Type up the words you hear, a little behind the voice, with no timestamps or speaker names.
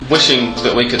wishing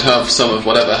that we could have some of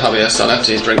whatever Javier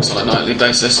Zanetti drinks on a nightly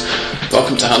basis.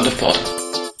 Welcome to Hand of Pod.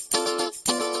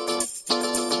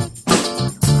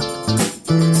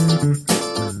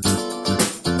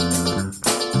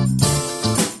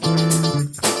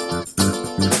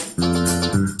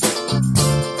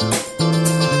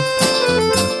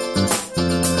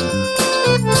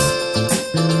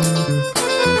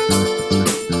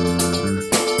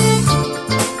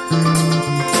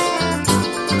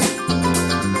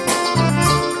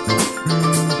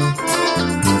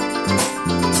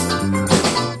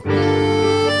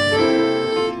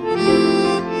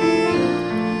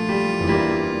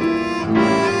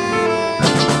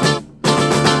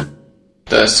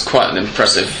 There's quite an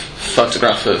impressive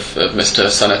photograph of Mr.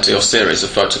 Zanetti, or series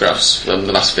of photographs from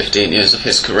the last 15 years of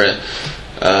his career,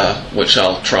 which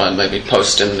I'll try and maybe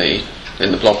post in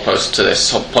the blog post to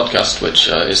this podcast, which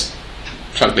is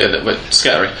frankly a little bit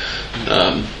scary.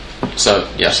 So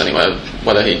yes, anyway,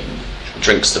 whether he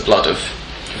drinks the blood of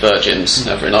virgins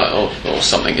every night or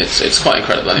something, it's quite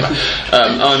incredible. Anyway,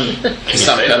 I'm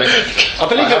Sam Kelly. I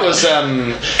believe it was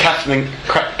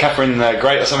Catherine the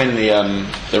Great or something,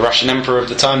 the Russian emperor of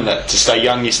the time, that to stay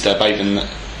young used to bathe in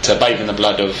the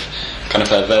blood of kind of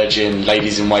her virgin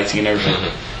ladies in waiting and everything.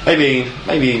 Mm-hmm.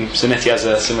 Maybe Zanetti has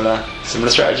a similar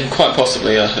strategy. Quite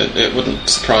possibly, yeah. It wouldn't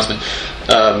surprise me.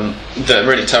 The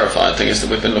really terrifying thing is that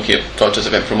we've been looking at photos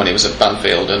of him from when he was at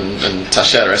Banfield and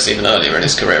Talleres even earlier in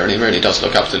his career, and he really does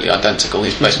look absolutely identical.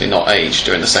 He's basically not aged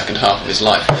during the second half of his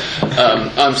life.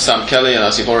 I'm Sam Kelly, and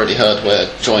as you've already heard, we're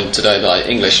joined today by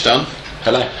English Dan.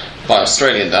 Hello. By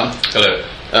Australian Dan. Hello.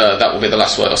 That will be the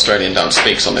last word Australian Dan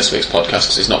speaks on this week's podcast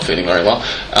because he's not feeling very well.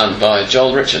 And by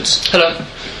Joel Richards. Hello.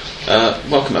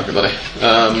 Welcome everybody.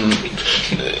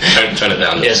 Turn it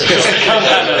down. Yes,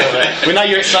 we know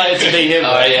you're excited to be here.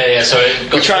 Oh yeah. Sorry.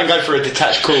 We try and go for a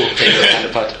detached call.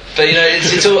 But you know,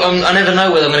 it's all. I never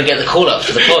know whether I'm going to get the call up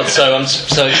for the pod, so I'm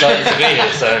so excited to be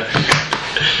here. So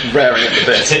raring at the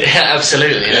bit. Yeah,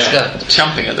 absolutely. Let's go.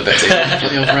 Champing at the bit.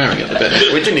 Bloody old raring at the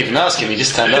bit. We didn't even ask him. He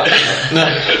just turned up. No,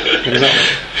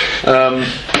 exactly.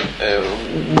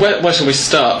 Where shall we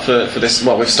start for this?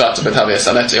 Well, we've started with Javier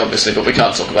Zanetti, obviously, but we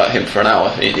can't talk about him for an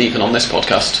hour. Even on this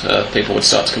podcast, people would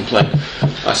start to complain,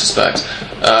 I suspect.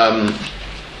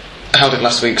 How did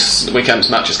last weekend's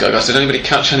matches go, guys? Did anybody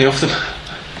catch any of them?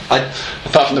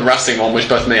 Apart from the Racing one, which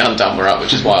both me and Dan were at,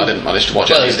 which is why I didn't manage to watch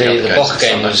it. Well, the Boca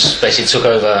game was basically took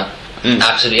over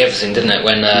absolutely everything, didn't it?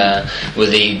 When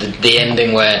with the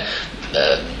ending where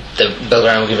the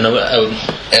Belgrano were given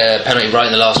a penalty right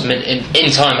in the last minute,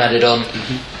 in time added on.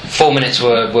 4 minutes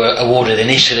were awarded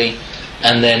initially,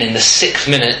 and then in the 6th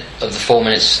minute of the 4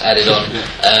 minutes added on,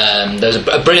 there was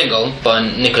a brilliant goal by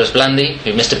Nicolas Blandi,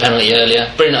 who missed a penalty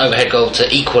earlier. Brilliant overhead goal to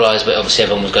equalise, but obviously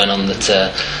everyone was going on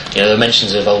that there were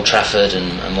mentions of Old Trafford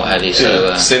and what have you.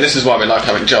 So see, this is why we like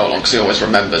having Joel on, because he always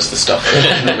remembers the stuff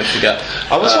that we forget.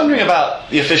 I was wondering about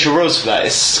the official rules for that.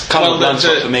 It's kind of blind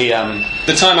spot for me.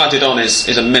 The time added on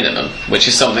is a minimum, which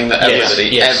is something that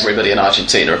everybody in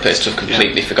Argentina appears to have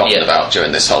completely forgotten about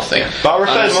during this whole thing. But I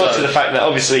refer more to the fact that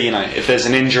obviously, if there's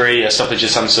an injury, a stoppage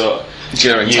of some sort,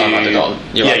 during time added on,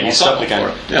 you stop the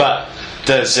game. But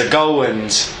does a goal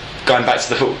and going back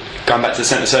to the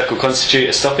centre circle constitute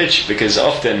a stoppage? Because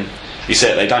often you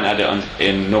say they don't add it on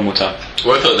in normal time.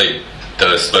 Well, I thought they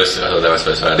were supposed to.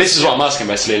 Add this is what I'm asking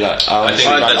basically. I think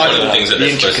that's one of the things that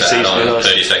they're supposed to add on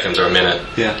 30 seconds or a minute.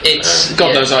 Yeah.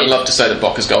 God knows I'd love to say that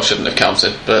Boca's goal shouldn't have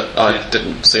counted, but I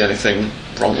didn't see anything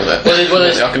wrong with it.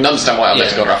 Well, I can understand why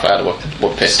Atletico Rafaela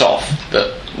were pissed off,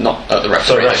 but not at the referee.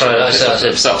 Sorry, Rafaela. I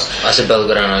said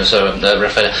Belgrano. Sorry,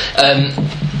 Rafaela.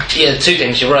 Two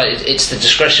things. You're right. It's the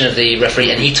discretion of the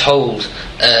referee, and he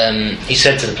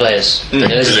said to the players.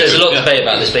 There's a lot of debate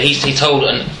about this, but he told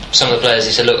some of the players.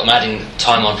 He said, "Look, I'm adding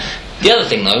time on." The other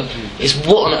thing, though, is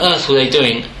what on earth were they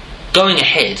doing, going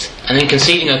ahead and then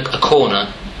conceding a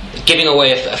corner, giving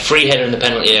away a free header in the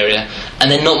penalty area, and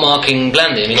then not marking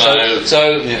Blandi? I mean,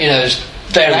 it's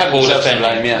very poor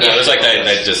defending. It was like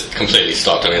they just completely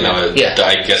stopped. I mean, I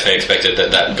guess they expected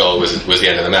that goal was the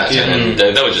end of the match, and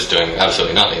they were just doing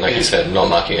absolutely nothing. Like you said, not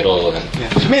marking at all.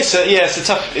 For me, it's a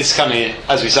tough. It's kind of,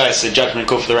 as we say, it's a judgment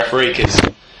call for the referee, because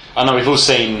I know we've all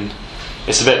seen.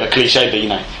 It's a bit of a cliche,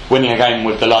 but winning a game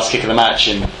with the last kick of the match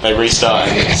and they restart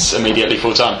and it's immediately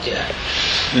full time.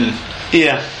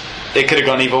 Yeah, it could have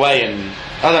gone either way, and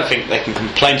I don't think they can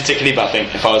complain particularly. But I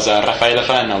think if I was a Rafaela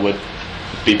fan, I would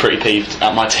be pretty peeved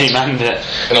at my team and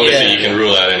obviously you can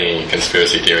rule out any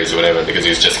conspiracy theories or whatever because he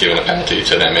was just given a penalty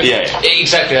to them.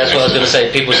 Exactly, that's what I was going to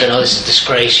say. People saying, "Oh, this is a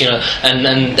disgrace," and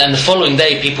the following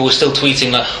day people were still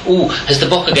tweeting like, "Oh, has the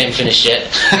Boca game finished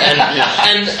yet?"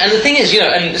 And and the thing is,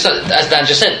 and so, as Dan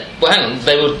just said, well, hang on,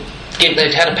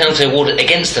 they'd had a penalty awarded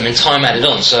against them in time added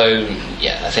on. So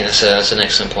I think that's an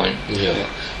excellent point. Yeah.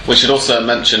 We should also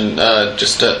mention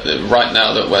right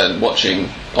now that we're watching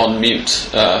on mute,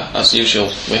 as usual.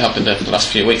 We have been doing for the last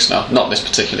few weeks now. Not this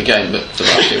particular game, but the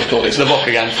last few recordings. The Boca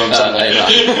again from Sunday.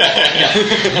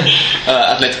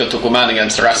 Atletico Tucumán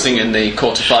against Racing in the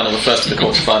quarterfinal, the first of the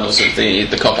quarterfinals of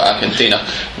the Copa Argentina.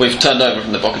 We've turned over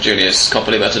from the Boca Juniors Copa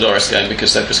Libertadores game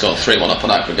because they've just gone 3-1 up on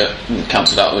aggregate and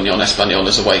cancelled out Unión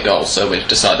Español's away goal. So we've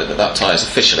decided that tie is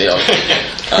officially over.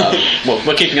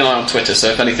 We're keeping an eye on Twitter, so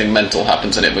if anything mental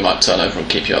happens in it, we might turn over and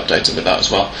keep you updated with that as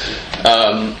well.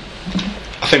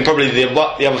 I think probably the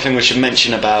other thing we should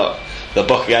mention about the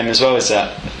Boca game as well is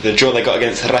that the draw they got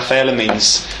against Rafaela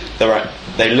means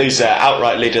they lose their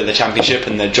outright leader of the championship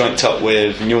and they're joint top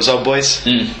with Newell's Old Boys,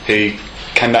 who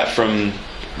came back from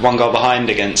 1 goal behind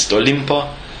against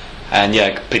Olimpo and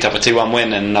picked up a 2-1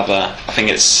 win and another, I think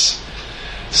it's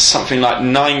something like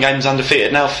 9 games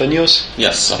undefeated now for Newell's.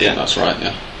 Yes, I think that's right,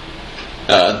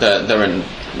 they're in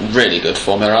really good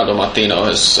form. Gerardo Martino,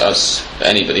 as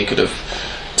anybody could have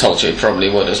told you probably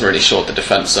would, has really shored the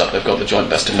defence up. They've got the joint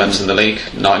best defence in the league,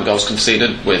 9 goals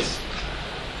conceded with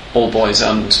All Boys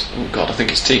and I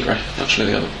think it's Tigre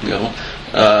actually the other one,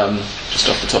 just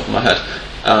off the top of my head.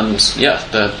 And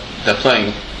they're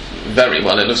playing very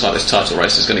well. It looks like this title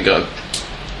race is going to go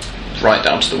right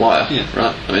down to the wire,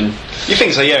 right? I mean, you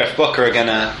think so? If Boca are going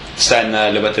to stay in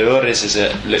the Libertadores, as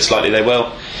it looks likely they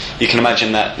will, you can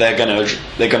imagine that they're going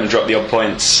to drop the odd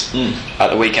points at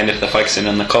the weekend if they're focusing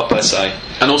on the Copa. So,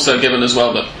 and also given as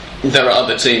well that there are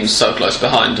other teams so close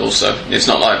behind. Also, it's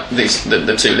not like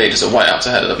the 2 leaders are way out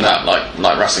ahead of them now,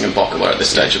 like Racing and Boca were at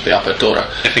this stage of the Apertura.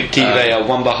 I think Tigre are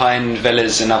 1 behind,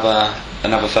 Vélez another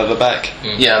further back.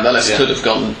 Vélez could have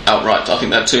gone outright. I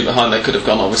think they're 2 behind. They could have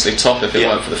gone obviously top if it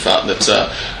weren't for the fact that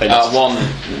one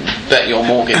bet your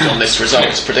mortgage on this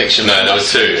results prediction. No, there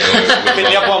was 2. I mean,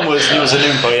 the other one was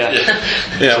Olimpo.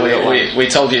 We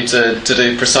told you to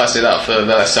do precisely that for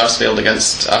Vélez Sarsfield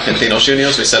against Argentinos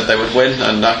Juniors. We said they would win,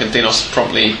 and Argentinos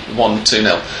promptly won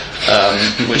 2-0.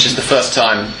 Which is the first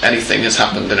time anything has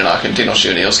happened in an Argentinos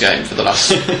Juniors game for the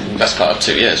last best part of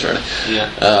 2 years, really.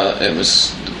 It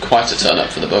was quite a turn up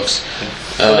for the Bucks.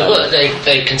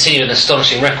 They continued an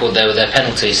astonishing record there with their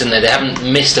penalties, didn't they? They haven't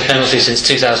missed a penalty since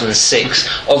 2006.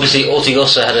 Obviously,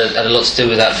 Ortigosa had a lot to do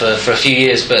with that for a few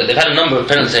years, but they've had a number of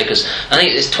penalty takers. I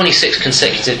think it's 26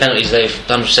 consecutive penalties. They've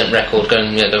 100% record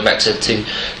going back to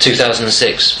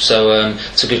 2006. So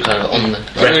it's a good kind of on the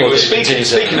record.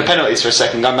 Speaking of penalties for a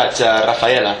second, going back to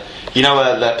Rafaela,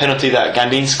 the penalty that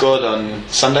Gandin scored on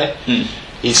Sunday.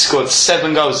 He's scored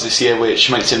 7 goals this year,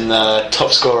 which makes him the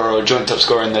top scorer or joint top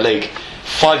scorer in the league.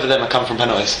 5 of them have come from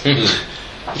penalties.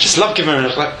 I just love giving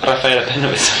Rafaela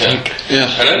penalties, I think.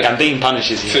 And Gandin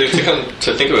punishes him.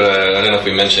 To think of it, I don't know if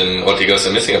we mentioned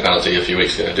Ortigosa missing a penalty a few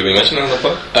weeks ago. Did we mention it on the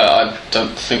pod? I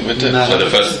don't think we did. So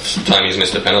the first time he's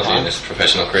missed a penalty in his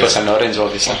professional career. For San Lorenzo,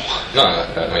 obviously. No,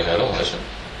 I mean, at all, actually.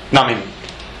 No, I mean,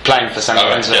 playing for San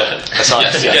Lorenzo. So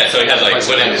he had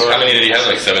how many did he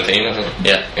have? 17 or something?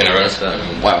 In a row.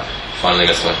 Wow. Finally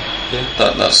missed one.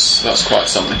 That's quite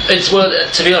something. It's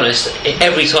to be honest,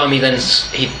 every time he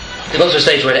got to a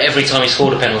stage where every time he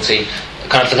scored a penalty,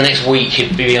 kind of for the next week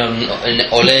he'd be on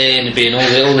Olé and he'd be in all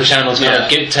the channels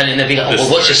telling they'd be like, well,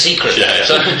 what's your secret?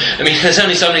 So I mean, there's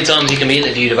only so many times he can be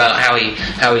interviewed about how he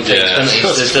takes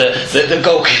penalties. The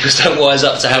goalkeepers don't wise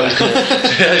up to how he's going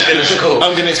to score.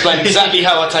 I'm going to explain exactly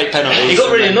how I take penalties. He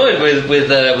got really annoyed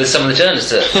with some of the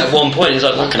journalists at one point. He's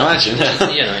like, I can imagine,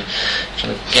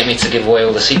 trying to get me to give away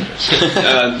all the secrets.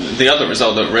 The other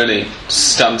result that really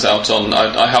stands out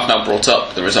I have now brought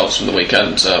up the results from the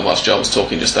weekend whilst Joe was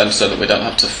talking just then, so that we don't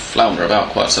have to flounder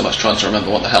about quite so much trying to remember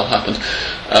what the hell happened,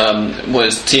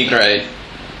 was Tigre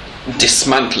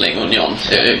dismantling Unión.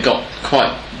 It got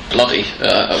quite bloody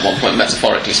at one point,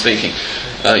 metaphorically speaking.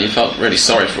 You felt really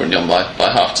sorry for Unión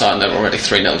by half time. They were already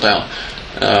 3-0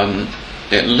 down.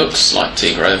 It looks like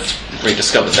Tigre have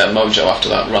rediscovered their mojo after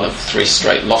that run of 3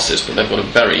 straight losses, but they've got a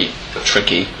very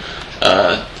tricky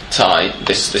tie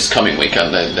this coming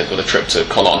weekend. They've got a trip to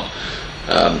Colón.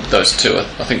 Those 2 are,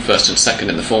 I think, first and second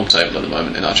in the form table at the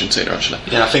moment in Argentina, actually.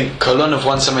 I think Colón have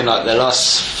won something like their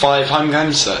last 5 home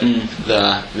games, so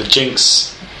the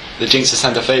jinx of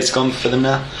Santa Fe is gone for them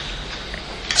now.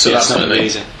 So that's going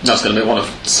to be one of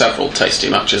several tasty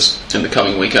matches in the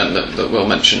coming weekend that we'll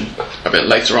mention a bit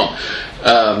later on.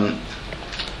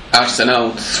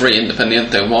 Arsenal 3,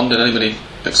 Independiente 1. Did anybody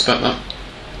expect that?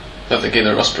 I don't think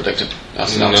either of us predicted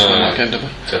Arsenal to win that game, did we?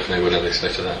 Definitely wouldn't have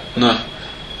expected that. No.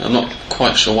 I'm not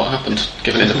quite sure what happened,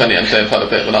 given Independiente have had a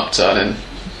bit of an upturn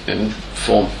in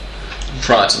form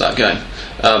prior to that game.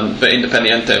 But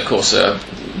Independiente, of course, are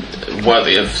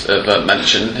worthy of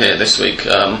mention here this week.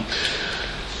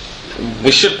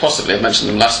 We should possibly have mentioned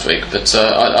them last week, but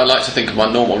I like to think of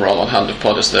my normal role on Hand of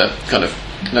Pod as the kind of,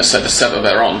 let's say, the Seba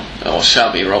Veron or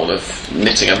shabby role of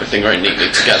knitting everything very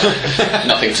neatly together.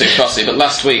 Nothing too fussy. But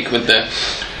last week, with the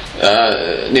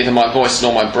neither my voice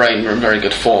nor my brain were in very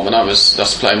good form, and I was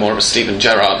thus playing more of a Steven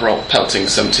Gerrard role, pelting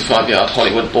 75-yard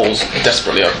Hollywood balls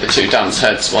desperately over the two Dan's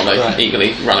heads while they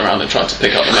eagerly ran around and tried to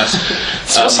pick up the mess.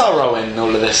 So what's our role in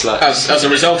all of this? Like? As a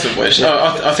result of which,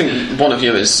 I think one of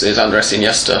you is Andres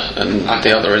Iniesta, and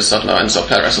the other is, I don't know, Enzo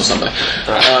Perez or somebody.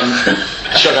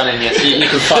 Shotgun Iniesta. You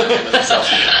can find them with yourself.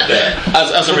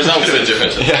 As a result of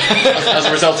as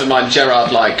a result of my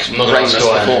Gerrard-like brainless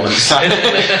performance.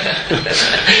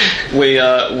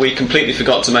 We completely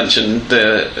forgot to mention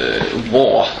the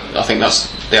war. I think that's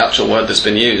the actual word that's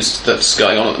been used, that's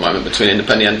going on at the moment between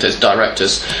Independiente's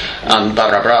directors and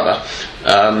Barra Brava.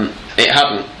 It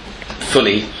hadn't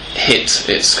fully hit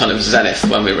its kind of zenith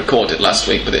when we recorded last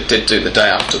week, but it did do the day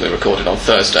after we recorded on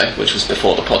Thursday, which was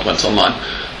before the pod went online,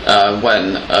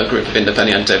 when a group of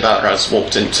Independiente Barras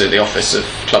walked into the office of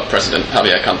club president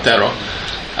Javier Cantero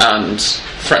and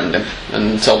threatened him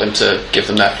and told him to give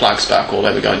them their flags back, or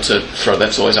they were going to throw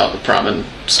their toys out the pram and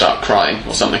start crying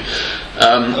or something.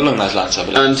 Along those lines, I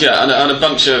believe. And a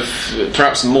bunch of,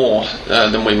 perhaps more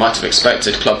than we might have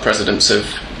expected, club presidents have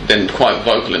been quite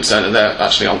vocal in saying that they're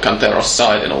actually on Cantero's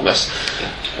side in all this.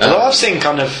 Although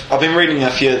I've been reading a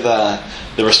few of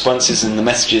the responses and the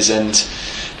messages, and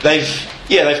they've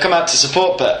come out to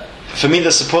support, but for me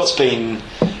the support's been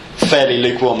fairly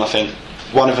lukewarm. I think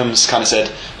one of them's kind of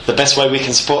said the best way we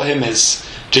can support him is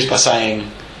just by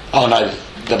saying, oh no,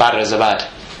 the Barras are bad.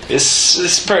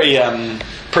 It's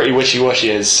pretty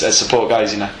wishy-washy as support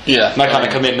goes, you know. Yeah. No kind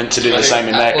of commitment to do the same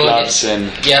in their clubs.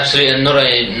 Yeah, absolutely. And not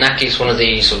only Naki's one of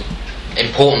the sort of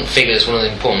important figures, one of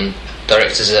the important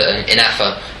directors in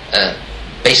AFA,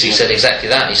 basically said exactly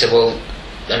that. He said, well,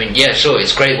 I mean, yeah, sure,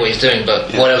 it's great what he's doing,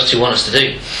 but what else do you want us to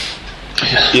do?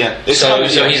 Yeah. So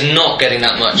he's not getting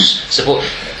that much support.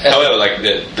 However,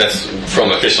 that's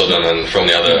from officialdom and from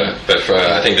the other, but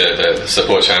I think the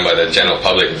support shown by the general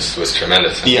public was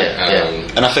tremendous.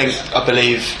 And I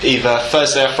believe either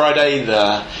Thursday or Friday,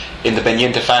 the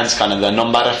Independiente fans, kind of the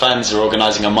non-Barra fans, are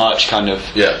organising a march.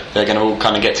 They're going to all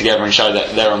kind of get together and show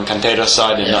that they're on Cantero's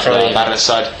side and not the Barra's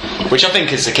side, which I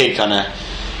think is the key. Kind of,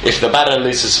 if the Barra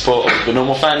loses support of the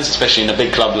normal fans, especially in a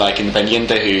big club like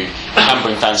Independiente, who can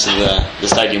bring fans to the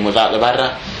stadium without the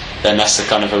Barra, then that's the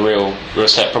kind of a real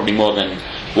step, probably more than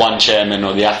one chairman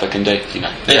or the AFA can do, you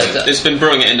know. It's been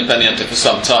brewing at Independiente for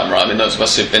some time, right? I mean, those of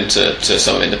us who've been to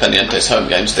some of Independiente's home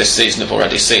games this season have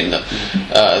already seen that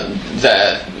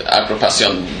their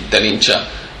Agrupación del Hincha,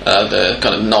 the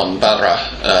kind of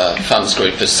non-Barra fans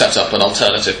group, has set up an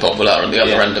alternative popular on the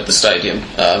other end of the stadium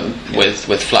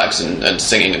with flags and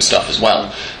singing and stuff as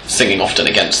well, singing often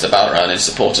against the Barra and in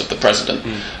support of the president.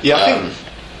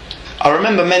 I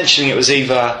remember mentioning it was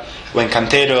either when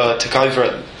Cantero took over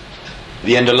at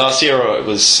the end of last year, or it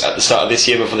was at the start of this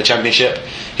year before the championship.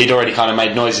 He'd already kind of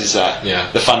made noises that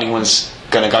the funding was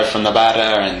going to go from the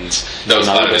Barra, and that was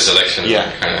part of his election.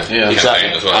 Exactly.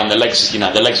 As well. And the legs were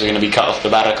going to be cut off the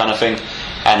Barra, kind of thing.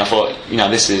 And I thought,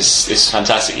 this is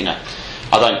fantastic. I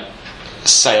don't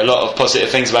say a lot of positive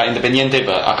things about Independiente,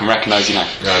 but I can recognise,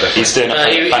 he's doing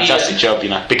a fantastic job.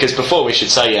 Because before, we should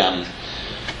say,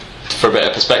 for a bit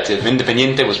of perspective,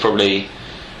 Independiente was probably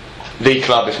the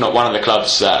club, if not one of the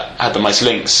clubs, that had the most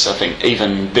links. I think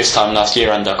even this time last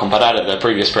year under Comparada, the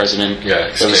previous president,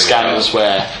 there was scandals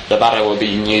where the Barra were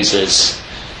being used as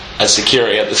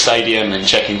security at the stadium and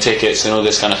checking tickets and all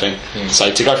this kind of thing.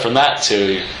 So to go from that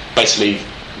to basically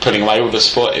putting away all the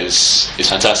support is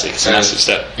fantastic. It's a massive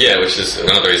step. Yeah, which is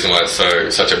another reason why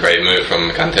it's such a brave move from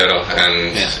Cantero.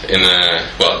 And in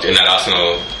that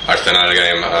Arsenal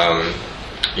game,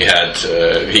 he had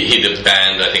he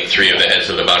banned, I think, 3 of the heads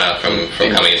of the Barra from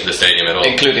coming into the stadium at all,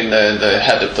 including the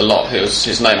head of the lot,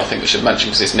 his name I think we should mention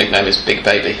because his nickname is Big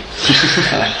Baby.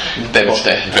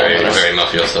 Bebote. Very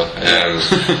mafioso.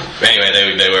 Anyway,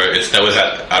 that was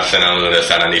at Arsenal, the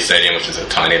Sarandí Stadium, which is a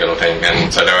tiny little thing,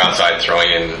 and so they were outside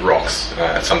throwing in rocks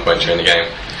at some point during the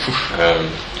game.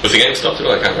 Was the game stopped?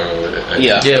 I can't remember.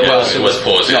 Well, it was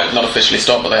paused. Not officially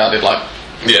stopped, but they added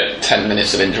 10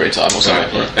 minutes of injury time or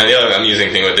something. Right. And the other amusing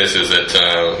thing with this is that,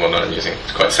 well, not amusing,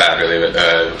 it's quite sad really, but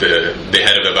the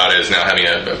head of the Barra is now having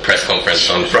a press conference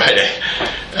on Friday,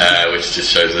 which just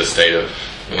shows the state of,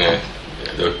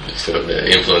 the sort of the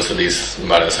influence that these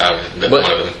Barras have. One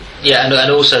of them. Yeah,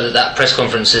 and also that press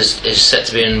conference is set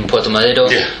to be in Puerto Madero,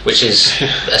 which is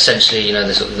essentially,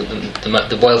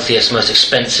 the wealthiest, most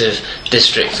expensive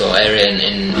district or area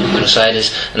in Buenos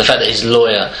Aires, and the fact that his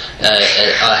lawyer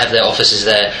have their offices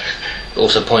there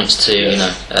also points to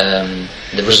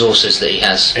the resources that he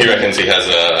has. He reckons he has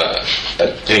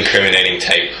an incriminating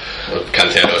tape of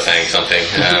Cantero saying something.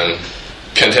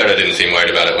 Cantero didn't seem worried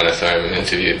about it when I saw him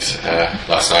interviewed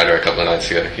last night or a couple of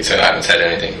nights ago. He said, I haven't said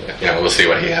anything, but we'll see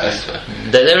what he has.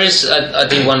 There is, I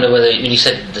do wonder whether, when you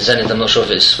said the Zenit, I'm not sure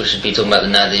if we should be talking about the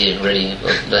Nadi really.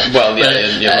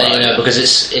 Because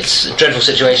it's a dreadful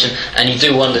situation, and you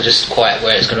do wonder just quite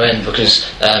where it's going to end, because,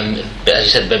 as you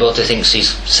said, Bebote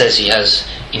says he has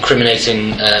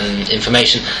incriminating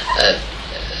information.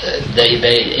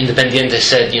 Independiente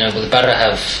said, the Barra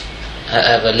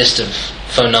have a list of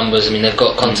phone numbers. I mean, they've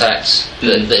got contacts.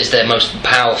 That is their most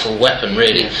powerful weapon,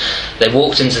 really. They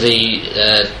walked into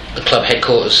the club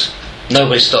headquarters.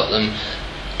 Nobody stopped them.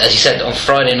 As you said, on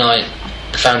Friday night,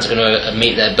 the fans are going to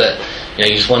meet there. But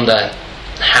you just wonder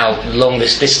how long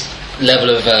this level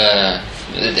of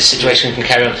this situation can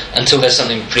carry on until there's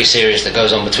something pretty serious that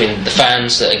goes on between the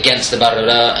fans that are against the Barra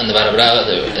Brava and the Barra Brava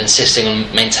that are insisting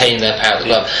on maintaining their power at the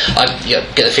club. I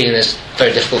get the feeling it's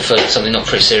very difficult for something not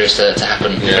pretty serious to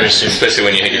happen very soon. Especially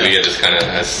when you just kind of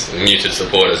has muted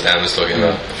support, as Dan was talking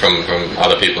about, from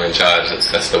other people in charge.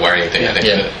 That's the worrying thing, I think.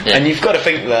 Yeah. And you've got to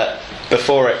think that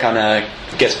before it kind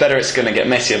of gets better, it's going to get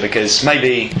messier, because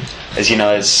maybe,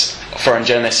 as foreign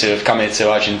journalists who have come here to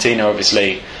Argentina,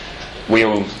 obviously, we're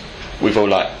all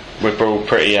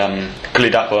pretty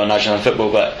clued up on Argentine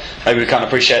football, but maybe we can't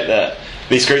appreciate that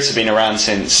these groups have been around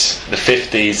since the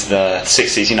 50s, the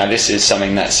 60s. This is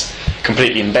something that's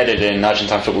completely embedded in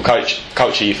Argentine football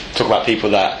culture. You talk about people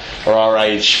that are our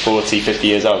age, 40, 50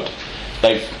 years old.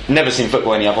 They've never seen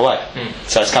football any other way.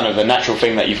 So it's kind of a natural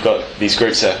thing that you've got these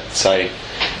groups here. So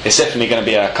it's definitely going to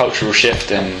be a cultural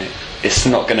shift, and it's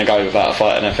not going to go without a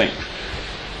fight, I don't think.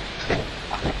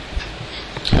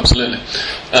 Absolutely.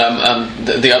 And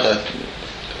the other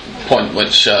point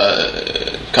which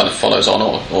kind of follows on,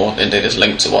 or indeed is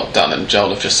linked to what Dan and Joel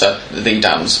have just said, the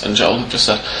Dans and Joel have just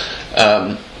said,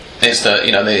 is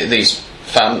that these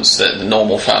fans, the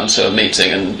normal fans who are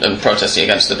meeting and protesting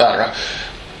against the Barra,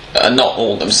 are not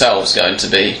all themselves going to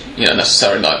be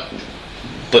necessarily like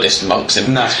Buddhist monks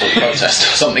in peaceful protest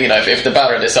or something. If the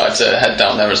Barra decide to head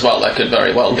down there as well, that could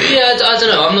very well be. Yeah, I don't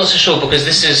know. I'm not so sure, because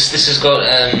this has got.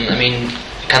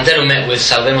 Cantero met with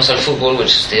Salvemos al Fútbol,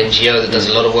 which is the NGO that does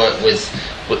a lot of work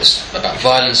about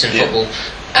violence in football,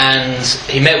 and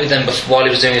he met with them while he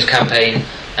was doing his campaign,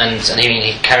 and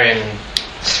he carrying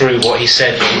through what he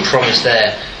said and promised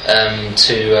there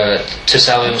to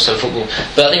Salvemos al Fútbol.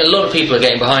 But I think a lot of people are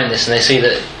getting behind this, and they see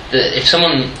that if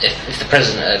the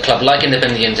president at a club like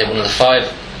Independiente, one of the 5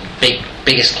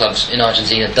 biggest clubs in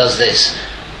Argentina, does this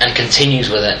and continues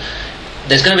with it,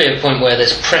 there's going to be a point where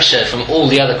there's pressure from all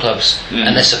the other clubs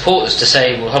and their supporters to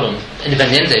say, well, hold on,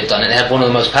 Independiente have done it. They have one of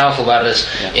the most powerful barras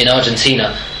in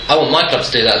Argentina. I want my club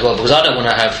to do that as well, because I don't want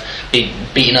to be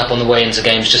beaten up on the way into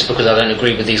games just because I don't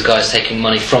agree with these guys taking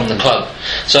money from the club.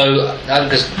 So, I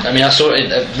saw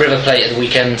it at River Plate at the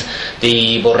weekend.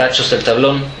 The Borrachos del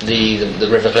Tablón, the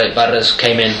River Plate barras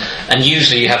came in, and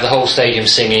usually you have the whole stadium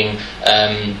singing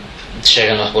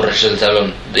Llegan los borrachos del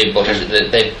Tablón.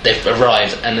 They've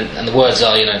arrived, and the words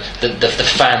are, the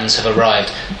fans have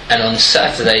arrived. And on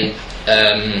Saturday,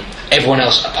 everyone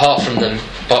else apart from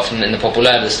in the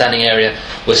Popular, the standing area,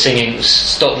 were singing,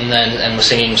 stopped them then, and were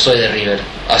singing Soy de River,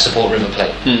 I support River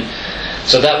Plate.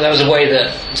 So that was a way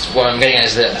that, what I'm getting at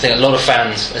is that I think a lot of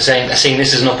fans are seeing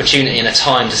this as an opportunity and a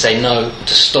time to say no,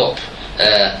 to stop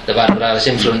the Barra Brava's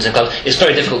influence in clubs. It's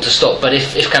very difficult to stop, but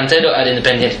if Cantero at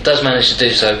Independiente does manage to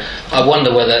do so, I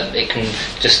wonder whether it can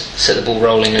just set the ball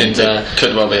rolling. And it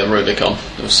could well be a Rubicon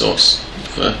of sorts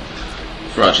for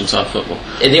Argentine football.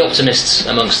 The optimists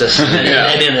amongst us,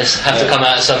 any of us, have to come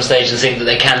out at some stage and think that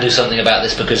they can do something about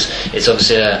this, because it's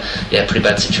obviously a pretty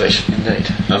bad situation. Indeed,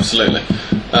 absolutely.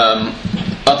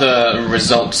 Other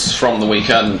results from the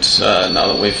weekend, now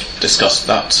that we've discussed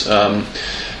that.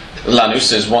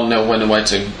 Lanús is 1-0 win away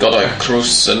to Godoy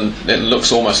Cruz, and it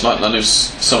looks almost like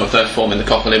Lanús, some of their form in the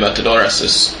Copa Libertadores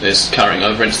is carrying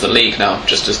over into the league now,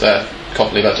 just as their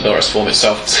Copa Libertadores form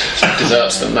itself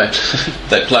deserts them.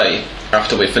 They play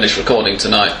after we finish recording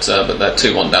tonight, but they're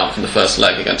 2-1 down from the first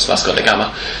leg against Vasco da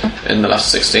Gama in the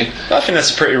last 16. I think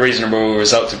that's a pretty reasonable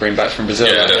result to bring back from Brazil.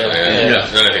 Yeah, definitely. Yeah.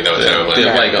 I don't think that was terrible.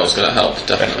 The away goal's going to help,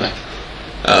 definitely.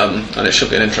 And it should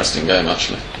be an interesting game,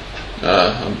 actually.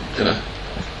 I'm going to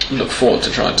look forward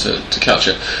to trying to catch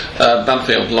it.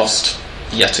 Banfield lost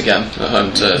yet again at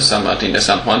home to San Martin de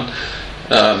San Juan.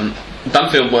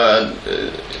 Banfield were...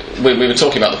 we were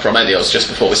talking about the Promedios just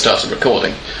before we started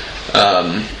recording.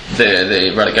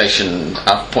 The relegation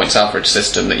points average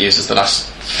system that uses the last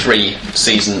 3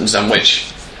 seasons, and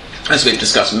which, as we've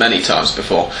discussed many times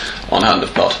before on Hand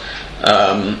of Pod,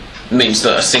 means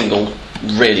that a single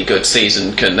really good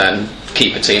season can then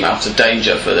keep a team out of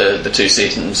danger for the 2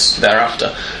 seasons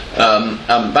thereafter.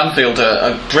 Banfield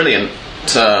are a brilliant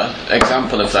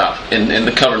example of that in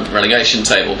the current relegation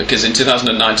table, because in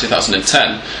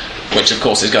 2009-2010, which of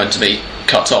course is going to be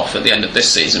cut off at the end of this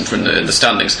season from the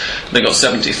standings, they got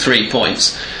 73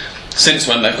 points. Since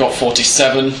when, they've got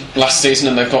 47 last season,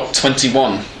 and they've got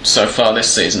 21 so far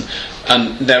this season.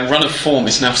 And their run of form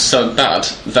is now so bad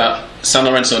that San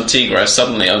Lorenzo and Tigre are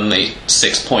suddenly only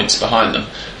 6 points behind them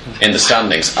in the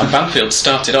standings. And Banfield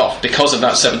started off, because of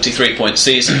that 73-point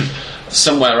season,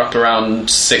 somewhere up around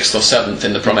 6th or 7th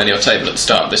in the Promedio table at the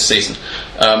start of this season.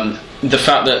 The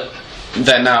fact that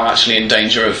they're now actually in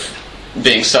danger of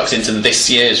being sucked into this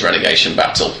year's relegation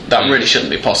battle, that really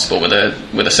shouldn't be possible with a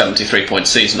 73-point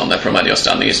season on their Promedio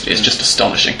standing, is just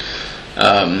astonishing.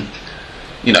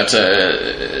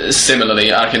 Similarly,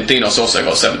 Argentinos also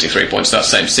got 73 points that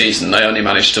same season. They only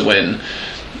managed to win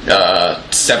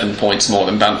 7 points more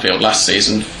than Banfield last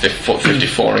season,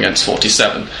 54 against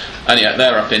 47, and yet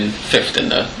they're up in 5th in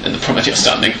the Promedio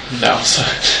standing now. So,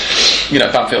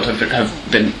 Banfield have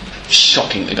been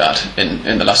shockingly bad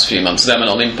in the last few months. Them and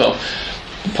Olimpo,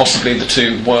 possibly the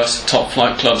 2 worst top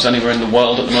flight clubs anywhere in the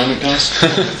world at the moment, guys.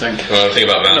 I think. Well, the thing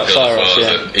about Banfield as well is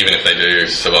that even if they do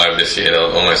survive this year,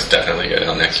 they'll almost definitely go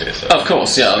down next year. So. Of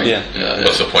course, yeah.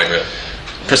 What's the point of it?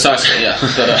 Precisely, yeah.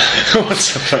 But,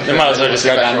 what's the point? They might as well just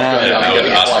go down now. I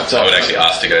would actually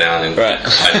ask to go down and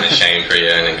hide in shame for a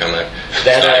year and then come back.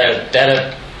 They had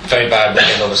a very bad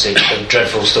record, obviously. A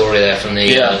dreadful story there from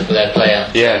their player.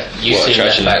 Yeah. Youth team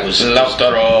left back was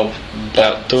Lautaro.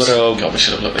 God, we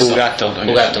should have looked this up.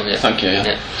 Bugato, yeah. Thank you,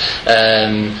 yeah.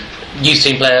 Youth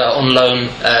team player on loan,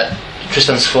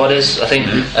 Tristan Suarez, I think,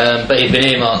 but he'd been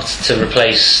earmarked to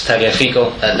replace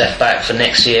Tagliafico at left back for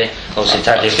next year. Obviously,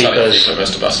 Tagliafico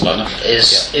goes to Barcelona.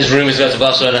 Is rumoured to go to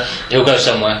Barcelona. He'll go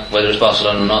somewhere, whether it's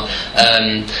Barcelona or not.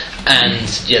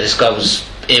 This guy was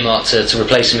earmarked to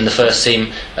replace him in the first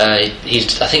team. I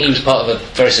think he was part of a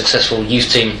very successful youth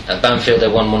team at Banfield. They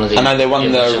won one of the... I know they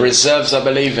won the reserves, I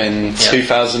believe, in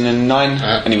 2009,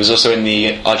 and he was also in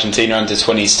the Argentina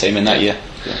under-20s team in that year.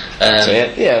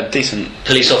 Decent.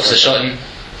 Police officer shot him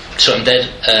dead.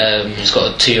 He's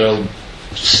got a 2-year-old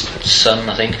son,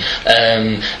 I think,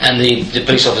 and the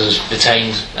police officer's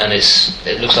detained, and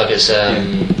it looks like it's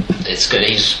good.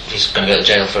 He's going to go to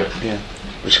jail for it. Yeah.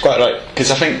 Which is quite right, because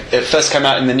I think it first came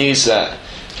out in the news that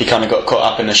he kind of got caught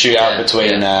up in a shootout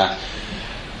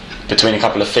between a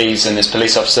couple of thieves and this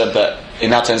police officer, but it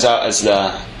now turns out as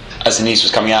the news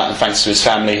was coming out, and thanks to his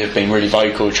family who've been really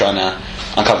vocal trying to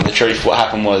uncover the truth, what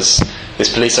happened was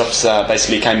this police officer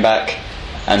basically came back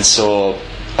and saw,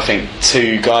 I think,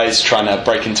 2 guys trying to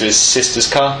break into his sister's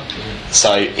car.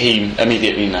 So he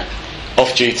immediately,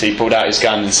 off duty, pulled out his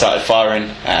gun and started firing,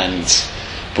 and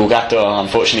Bugato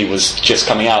unfortunately was just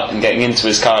coming out and getting into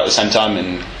his car at the same time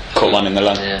and caught one in the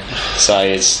lung. So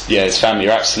his family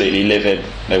are absolutely livid.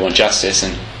 They want justice.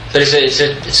 But it's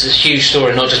a huge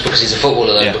story, not just because he's a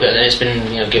footballer though, but it's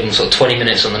been given sort of 20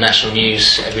 minutes on the national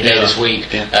news every day this week,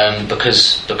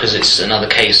 because it's another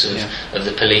case of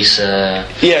the police.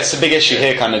 It's a big issue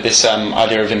here, kind of this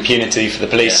idea of impunity for the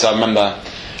police. I remember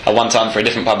at one time for a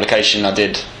different publication I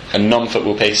did a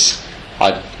non-football piece.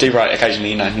 I do write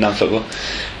occasionally, non-football,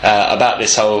 about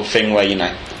this whole thing where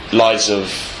lives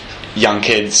of young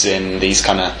kids in these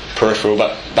kind of peripheral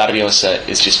barrios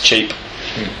is just cheap.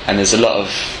 And there's a lot of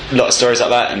stories like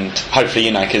that, and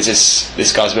hopefully because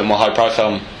this guy's a bit more high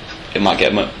profile, it might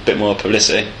get a bit more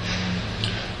publicity.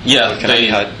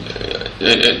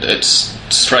 It's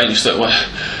strange that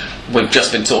we've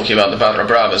just been talking about the Barra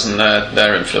Bravas and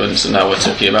their influence, and now we're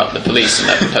talking about the police and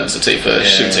their propensity for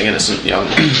shooting innocent young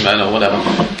men or whatever,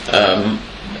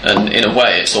 and in a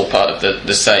way it's all part of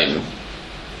the same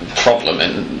problem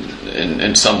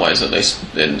in some ways, at least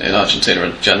in Argentina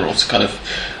in general. It's kind of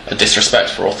a disrespect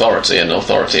for authority, and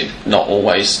authority not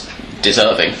always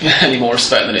deserving any more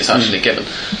respect than it's actually given,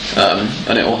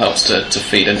 and it all helps to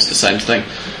feed into the same thing.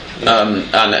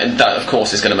 And that, of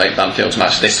course, is going to make Banfield's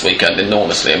match this weekend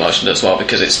enormously emotional as well,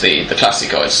 because it's the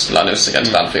Clásico, it's Lanús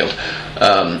against Banfield.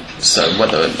 So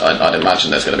whether I'd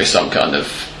imagine there's going to be some kind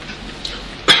of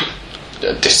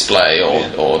display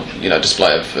or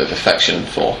display of affection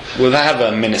for. Well, they have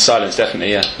a minute silence,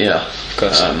 definitely. Yeah, of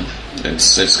course.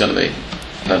 It's going to be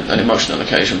an emotional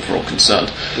occasion for all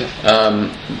concerned.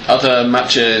 Other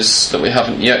matches that we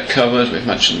haven't yet covered, we've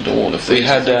mentioned all of these. We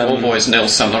had All Boys 0,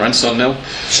 San Lorenzo 0.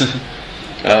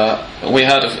 We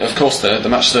had, of course, the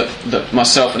match that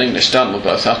myself and English Dan were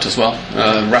both at as well.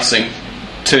 Racing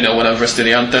 2-0 win over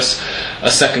Estudiantes,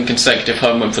 a second consecutive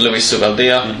home win for Luis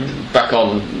Zubeldia, back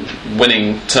on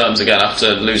winning terms again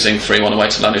after losing 3-1 away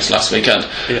to Lanús last weekend.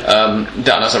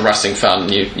 Dan, as a Racing fan,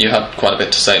 you had quite a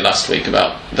bit to say last week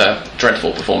about their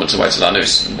dreadful performance away to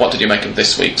Lanús. What did you make of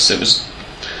this week's? It was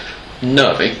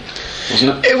nervy,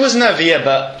 wasn't it? It was nervy, yeah,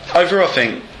 but overall I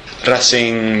think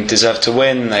Racing deserved to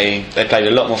win. They played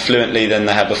a lot more fluently than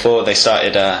they had before. They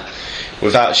started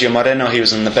without Gio Moreno, he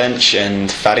was on the bench, and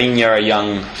Fariña, a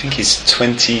young, I think he's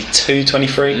 22,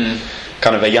 23,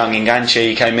 kind of a young enganche.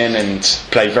 He came in and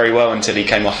played very well until he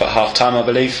came off at half time, I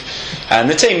believe. And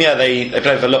the team, they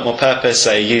played with a lot more purpose.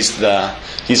 They used the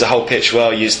whole pitch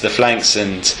well, used the flanks,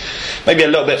 and maybe a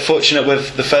little bit fortunate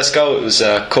with the first goal. It was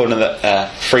a corner,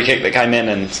 free kick that came in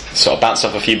and sort of bounced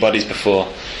off a few bodies before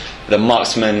the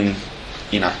marksman,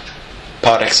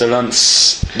 par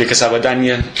excellence, Lucas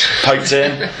Abadania poked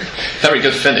in. Very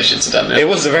good finish, incidentally. It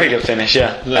was a very good finish,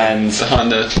 and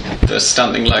behind the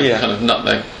standing leg, kind of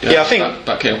nutmeg. I think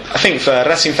back heel. I think for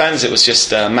Racing fans it was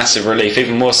just a massive relief.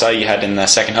 Even more so, you had in the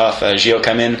second half, Gio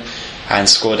came in and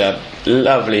scored a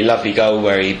lovely goal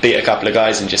where he beat a couple of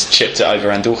guys and just chipped it over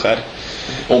Andújar.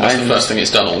 Almost the first thing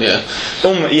he's done all year.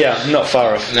 Not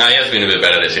far off. No, he has been a bit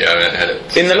better this year.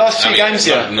 In the last few games,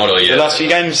 not all year. The last few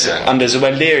games under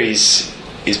Zubeldia,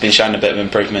 he's been showing a bit of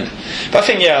improvement. But I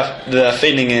think the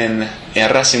feeling in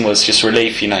Racing was just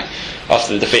relief.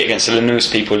 After the defeat against Lanús,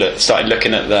 people started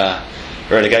looking at the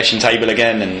relegation table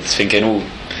again and thinking,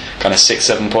 kind of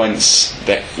 6-7 points.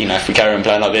 That if we carry on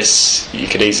playing like this, you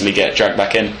could easily get dragged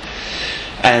back in.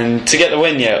 And to get the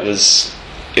win, it was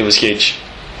huge.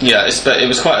 Yeah, it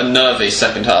was quite a nervy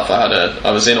second half.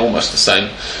 I was in almost the same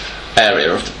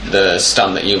area of the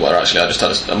stand that you were. Actually, I just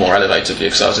had a more elevated view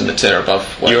because I was in the tier above.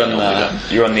 You're on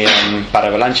the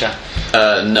Paravalancha.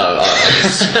 No, I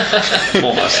was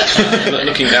almost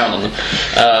looking down on them.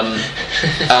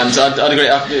 And I'd agree.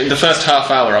 The first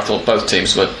half hour, I thought both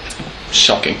teams were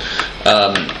shocking.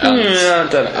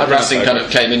 Racing kind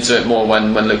of came into it more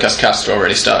when Lucas Castro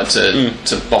already started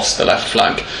to boss the left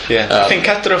flank. I think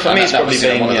Castro for me is probably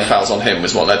one of the fouls on him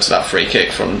was what led to that free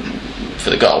kick for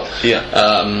the goal.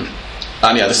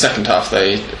 And the second half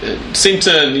they seemed to,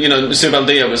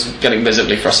 Zubeldia was getting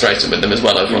visibly frustrated with them as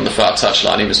well over on the far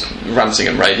touchline. He was ranting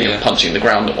and raving and punching the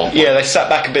ground at one point. Yeah, they sat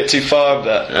back a bit too far,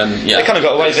 but they kind of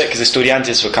got away with it because the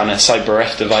Estudiantes were kind of so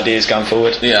bereft of ideas going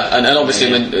forward. Yeah, and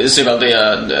obviously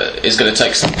Zubeldia is going to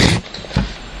take some...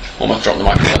 Almost dropped the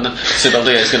microphone then.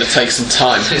 Zubeldia is going to take some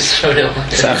time. It's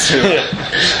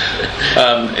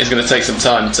going to take some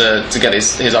time to get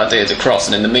his ideas across,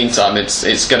 and in the meantime,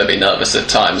 it's going to be nervous at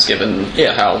times, given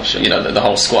how the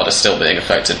whole squad is still being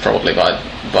affected probably by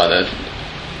the,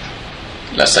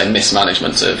 let's say,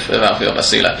 mismanagement of Alfio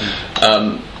Basile.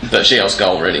 But Gio's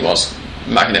goal really was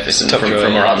magnificent from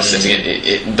where I was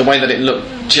sitting. The way that it looked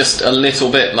just a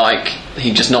little bit like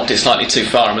he just knocked it slightly too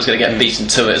far and was going to get beaten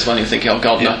to it as well. You're thinking, oh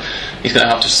God, no, he's going to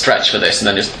have to stretch for this,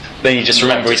 and then you just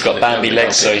remember he's got Bambi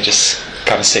legs, so he just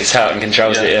kind of sticks out and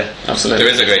controls it. Absolutely.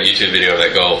 There is a great YouTube video of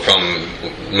that goal from,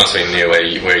 must be near where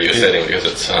you're sitting, because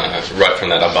it's right from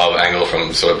that above angle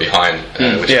from sort of behind.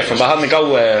 From behind the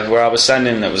goal where I was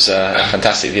standing. That was a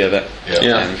fantastic view of it.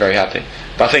 I'm very happy.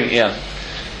 But I think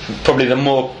probably the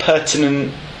more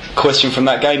pertinent question from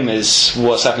that game is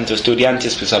what's happened to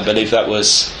Estudiantes, because I believe that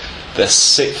was their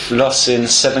 6th loss in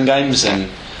 7 games, and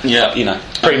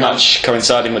pretty much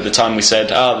coinciding with the time we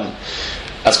said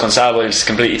as Gonçalves has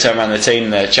completely turned around the team,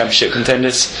 they're championship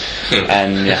contenders.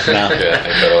 And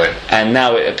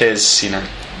now it appears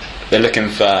they're looking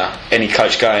for any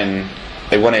coach going.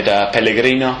 They wanted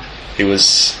Pellegrino, who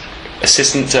was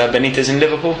assistant to Benitez in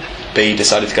Liverpool, but he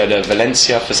decided to go to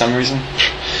Valencia for some reason.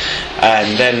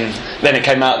 And then it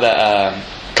came out that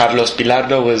Carlos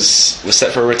Bilardo was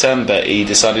set for a return, but he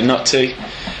decided not to.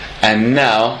 And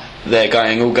now they're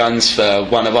going all guns for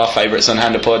one of our favourites on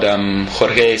Handapod,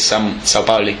 Jorge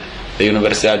Sampaoli, the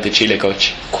Universidad de Chile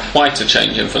coach. Quite a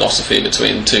change in philosophy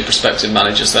between two prospective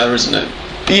managers there, isn't it?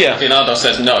 Yeah. Bilardo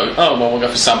says no. Oh well, we'll go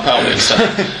for Sampaoli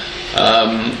instead.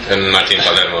 And Martin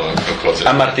Palermo, of course.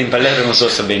 And Martin Palermo's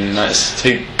also been noticed.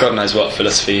 Who God knows what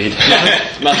philosophy he'd.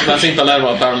 Martin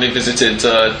Palermo apparently visited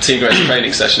Tigre's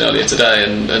training session earlier today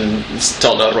and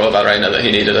told Roa Reina that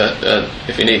he needed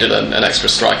if he needed an extra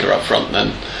striker up front,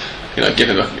 then give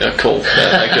him a call.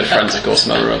 They're good friends, of course,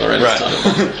 Roa Reina. Right.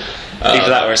 Either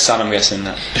that or his son, I'm guessing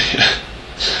that.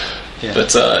 Yeah.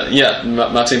 But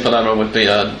Martin Palermo would be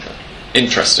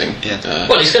interesting. Yeah.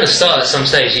 Well, he's going to start at some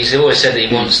stage. He's always said that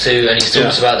he wants to, and he's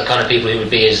talked about the kind of people who would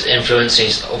be his influence.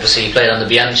 He's obviously played under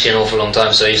Bianchi an awful long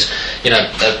time, so he's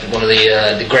one of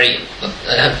the great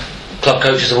club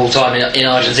coaches of all time in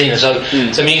Argentina. So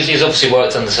I mean, he's obviously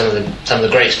worked under some of the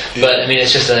greats, but I mean,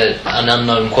 it's just an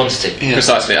unknown quantity. Yeah.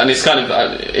 Precisely, and it's kind of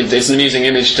it's an amusing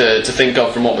image to think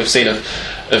of from what we've seen of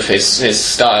his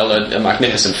style, a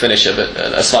magnificent finisher, but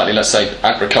a slightly, let's say,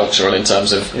 agricultural in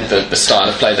terms of the style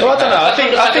of play that. Well, I don't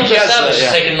know. I think he has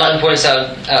taken 9 points out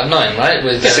of 9, right?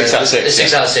 With 6 out of 6.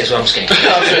 6 out of 6. Well, I'm just kidding.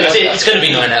 It's going to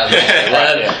be 9 out of 9.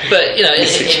 But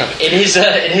in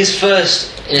his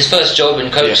first job in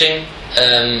coaching.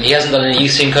 He hasn't done any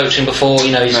youth team coaching before,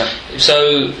 we talked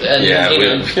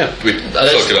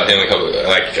about him a couple.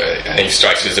 I think he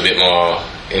strikes me as a bit more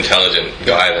intelligent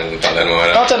guy than Palermo.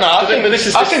 I don't know. I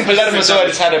think Palermo's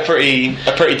always had a pretty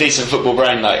decent football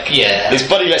brain. His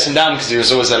body lets him down because he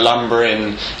was always a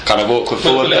lumbering, kind of awkward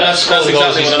forward. That's exactly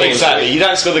what I mean. Exactly. You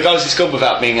don't score the goals he scored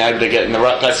without being able to get in the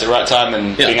right place at the right time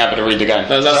and being able to read the game.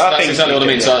 That's exactly what I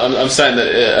mean. So I'm saying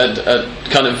that a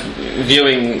kind of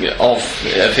viewing of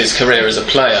his career as a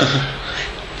player,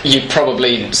 you'd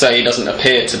probably say he doesn't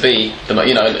appear to be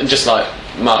just like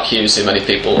Mark Hughes, who many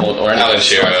people or any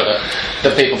striker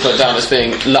that people put down as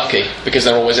being lucky because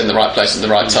they're always in the right place at the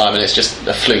right time, and it's just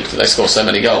a fluke that they score so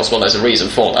many goals. Well, there's a reason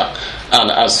for that,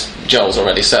 and as Joel's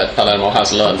already said, Palermo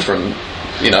has learned from.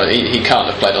 He can't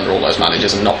have played under all those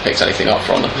managers and not picked anything up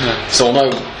from them. Yeah. So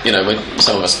although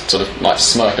some of us sort of might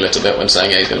smirk a little bit when saying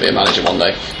he's going to be a manager one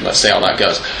day, let's see how that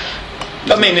goes.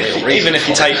 I mean, even if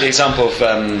you take the example of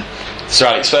Sir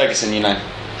Alex Ferguson,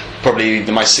 probably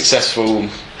the most successful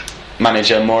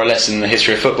manager more or less in the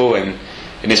history of football, and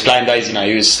in his playing days,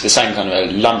 he was the same kind of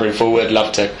a lumbering forward,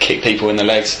 loved to kick people in the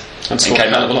legs, and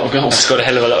came out a lot of goals. Scored a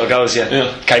hell of a lot of goals.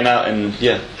 Came out and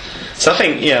So I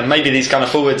think maybe these kind of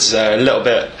forwards are a little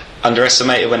bit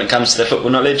underestimated when it comes to their football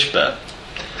knowledge, but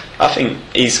I think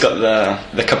he's got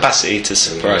the capacity to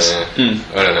surprise. I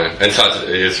don't know.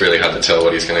 It's really hard to tell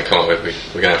what he's going to come up with.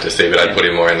 We're going to have to see, but I'd put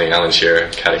him more in the Alan Shearer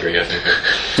category, I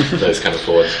think. Those kind of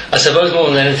forwards. I suppose more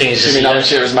than anything, it's just Alan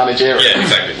Shearer's managerial. Yeah,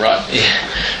 exactly. Right.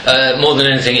 Yeah. More than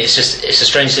anything, it's a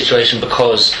strange situation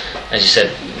because, as you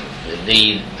said,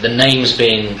 the names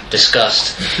being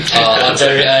discussed are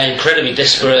very incredibly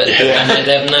disparate, and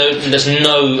there's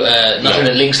nothing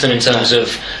that links them in terms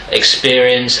of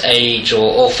experience, age,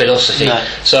 or philosophy. No.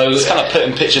 So it's kind of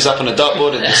putting pictures up on a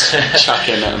dartboard and just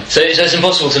chucking them. So it's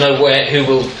impossible to know who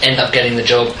will end up getting the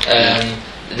job.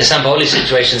 The Sampaoli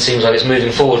situation seems like it's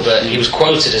moving forward, but he was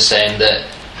quoted as saying that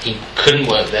he couldn't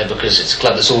work there because it's a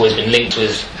club that's always been linked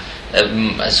with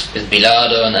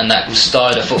Bilardo and that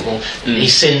style of football.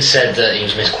 He's since said that he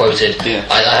was misquoted.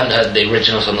 I haven't heard the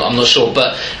original, so I'm not sure,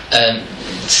 but it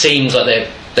seems like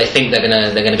they think they're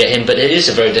gonna get him, but it is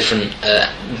a very different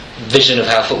vision of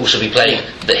how football should be played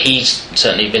that he's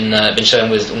certainly been shown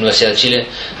with Universidad de Chile,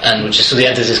 and which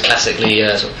Estudiantes is classically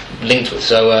sort of linked with.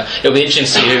 So it'll be interesting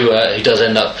to see who does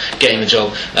end up getting the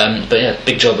job. But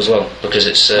big job as well because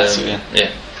it's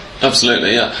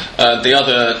Absolutely, yeah. The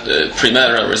other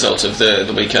Primera result of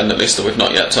the weekend, at least that we've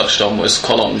not yet touched on, was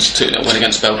Colón's 2-0 win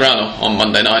against Belgrano on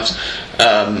Monday night,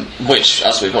 which,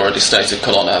 as we've already stated,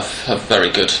 Colón have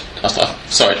very good...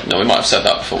 we might have said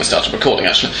that before we started recording,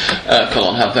 actually.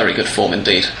 Colón have very good form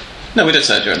indeed. No, we did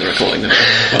say it during the recording, didn't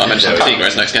we? When I mentioned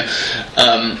Tigres next game.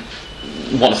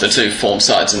 One of the two form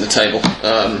sides in the table.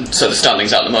 So the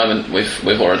standings at the moment,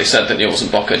 we've already said that Newell's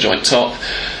and Boca joint top.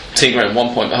 Tigre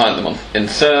 1 point behind them in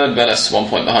third, Vélez 1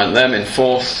 point behind them in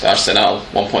fourth, Arsenal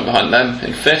 1 point behind them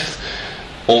in fifth,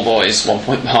 All Boys 1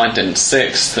 point behind in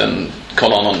sixth, and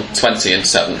Colón on 20 in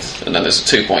seventh, and then there's a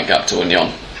 2 point gap to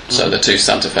Union. So the two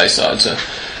Santa Fe sides are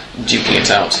duking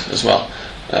it out as well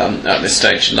at this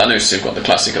stage. Lanús, who've got the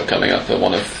Clásico coming up, are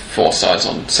one of four sides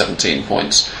on 17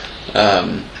 points.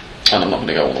 And I'm not going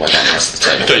to go all the way down the rest of the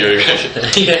table.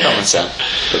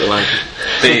 Put the line.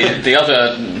 The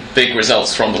other big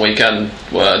results from the weekend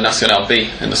were Nacional B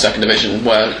in the second division,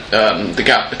 where the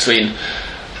gap between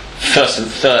first and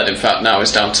third, in fact, now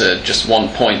is down to just 1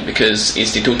 point because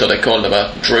Instituto de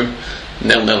Córdoba drew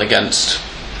 0-0 against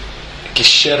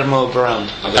Guillermo Brown.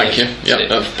 Thank you.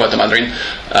 Yeah, of Puerto Madryn.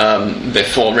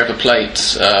 Before River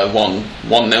Plate won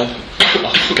 1-0.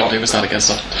 Oh, God, who was that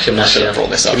against? I should have brought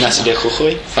this up. Gimnasia de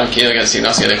Jujuy. Thank you, against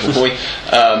Gimnasia de Jujuy.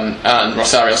 And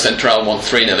Rosario Central won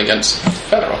 3-0 against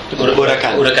Ferro.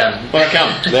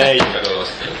 Huracan. There you go.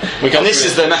 And this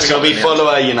is the National League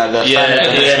follower, the fan of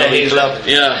the National League club.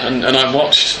 Yeah, and I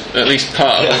watched at least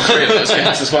part of all three of those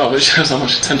games as well, which shows how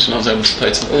much attention I was able to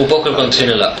pay to them. Oh, Boca have gone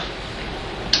 2-0 up.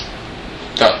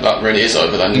 That really is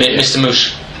over then. Mr.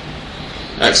 Moosh.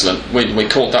 Excellent. We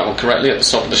called that one correctly at the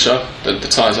start of the show. The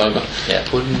tie's over. Yeah.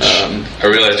 I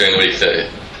realised during the week that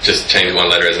it just changed one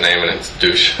letter as a name and it's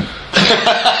douche.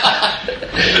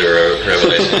 The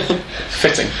revelation.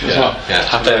 Fitting as well.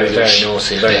 Yeah. Very, very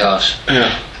naughty, very harsh.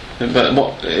 Yeah. But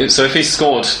so if he's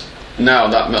scored now,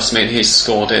 that must mean he's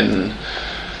scored in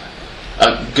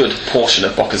a good portion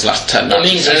of Boca's last 10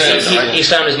 matches. It means he's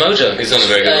found his mojo. He's on a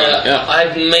very good run. Yeah.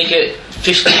 I'd make it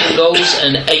 15 goals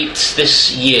and 8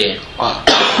 this year. Wow.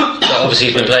 But obviously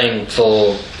he's been playing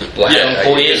for 4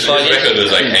 years, 5 His years. record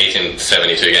was like 8 in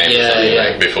 72 games or something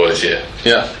like before this year.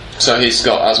 Yeah. So he's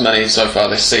got as many so far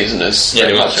this season as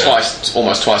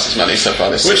almost twice as many so far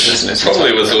this season. Which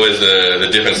probably was always the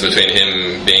difference between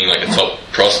him being like a top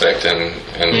prospect and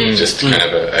just kind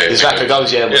of a his lack of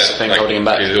goals, was the thing holding him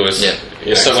back. He's always,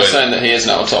 so we're saying that he is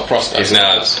now a top prospect. He's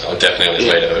now definitely on his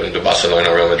way to Barcelona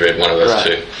or Real Madrid, one of those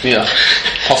two. Yeah,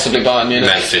 possibly Bayern Munich.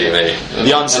 Man City, maybe.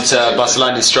 The answer to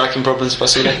Barcelona's striking problems,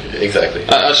 possibly. Exactly.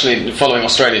 Actually, following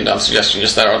Australian Dan's suggestion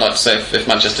just there, I'd like to say if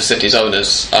Manchester City's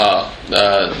owners are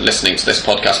listening to this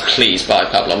podcast, please buy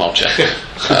Pablo Malche.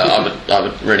 I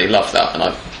would really love that, and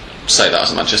I say that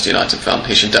as a Manchester United fan.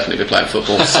 He should definitely be playing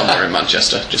football somewhere in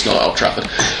Manchester, just not at Old Trafford.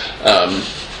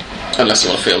 Unless you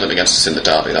want to field him against us in the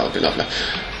derby, that would be lovely.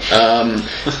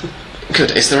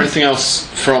 Good. Is there anything else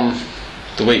from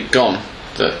the week gone?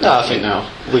 I think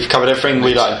now we've covered everything.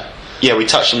 We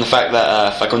touched on the fact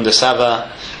that Facundo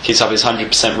Sava keeps up his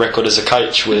 100% record as a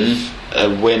coach with a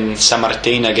win San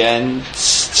Martin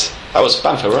against. That was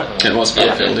Banfield, right? It was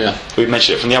Banfield, yeah. We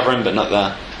mentioned it from the other end, but not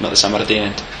the San Martin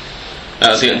end.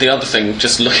 The other thing,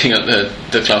 just looking at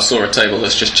the Clausura table,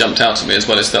 that's just jumped out at me as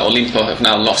well, is that Olimpo have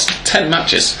now lost 10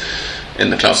 matches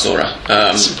in the Clausura.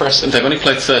 That's impressive. They've only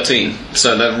played 13,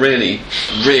 so they're really,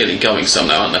 really going some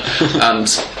now, aren't they? And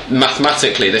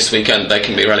mathematically, this weekend they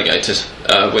can be relegated,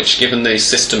 which, given the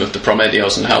system of the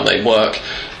Promedios and how they work,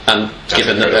 and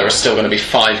given that there are still going to be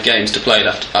 5 games to play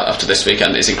after this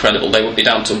weekend, is incredible. They would be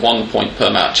down to 1 point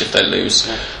per match if they lose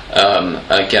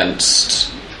against.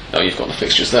 Oh, you've got the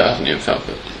fixtures there, haven't you?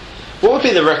 What would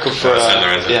be the record for?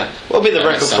 What would be the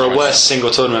record for a worst single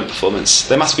tournament performance?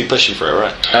 They must be pushing for it,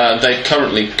 right? They've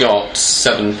currently got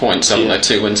 7 points, haven't they?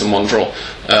 2 wins and 1 draw.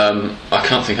 I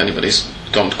can't think anybody's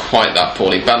gone quite that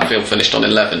poorly. Banfield finished on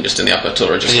 11 just in the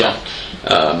Apertura just now.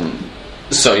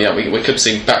 So yeah, we could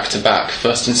see back-to-back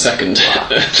first and second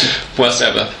worst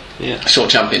ever short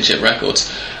championship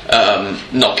records.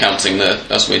 Not counting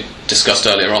as we discussed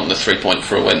earlier on, the 3 point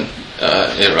for a win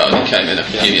era only came in a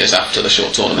few years after the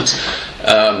short tournaments.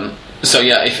 So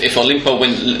yeah, if Olimpo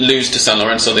lose to San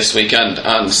Lorenzo this weekend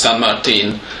and San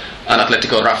Martin and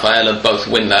Atletico Rafaela both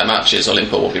win their matches,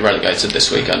 Olimpo will be relegated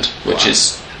this weekend, which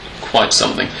is quite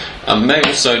something. And may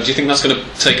also, do you think that's going to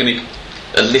take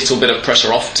a little bit of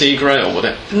pressure off Tigre, or would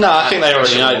it? No, I think they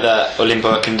already know that Olimpo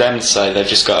are condemned, so they've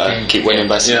just got to keep winning.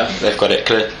 Basically, they've got it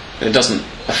clear. It doesn't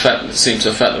seem to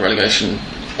affect the relegation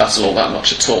battle all that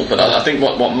much at all. But I think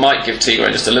what might give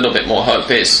Tigre just a little bit more hope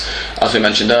is, as we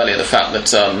mentioned earlier, the fact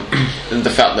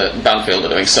that Banfield are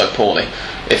doing so poorly.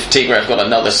 If Tigre have got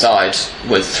another side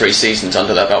with 3 seasons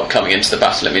under their belt coming into the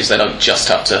battle, it means they don't just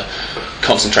have to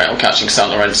concentrate on catching San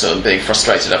Lorenzo and being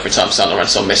frustrated every time San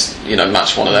Lorenzo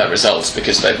match one of their results,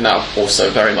 because they've now also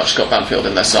very much got Banfield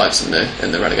in their sights in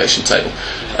the relegation table.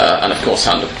 And of course,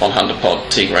 on Hand of Pod,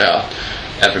 Tigre are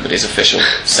everybody's official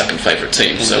second favourite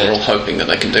team, so we're all hoping that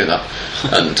they can do that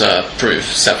and prove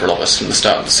several of us from the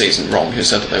start of the season wrong, who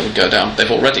said that they would go down. They've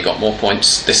already got more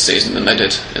points this season than they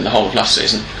did in the whole of last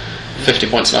season. 50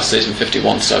 points last season,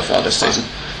 51 so far this season.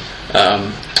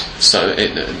 So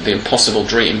the impossible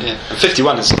dream.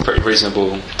 51 is a pretty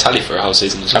reasonable tally for a whole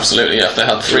season as well. Absolutely, yeah. If they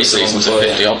had 3 seasons of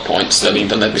 50 odd points, then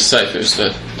they'd be safe. It was the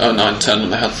 09-10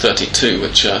 and they had 32,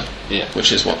 which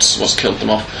is what's killed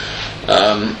them off.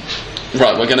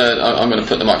 Right, I'm going to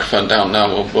put the microphone down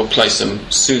now. We'll play some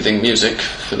soothing music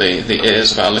for the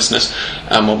ears of our listeners,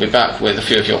 and we'll be back with a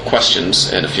few of your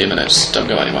questions in a few minutes. Don't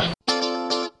go anywhere.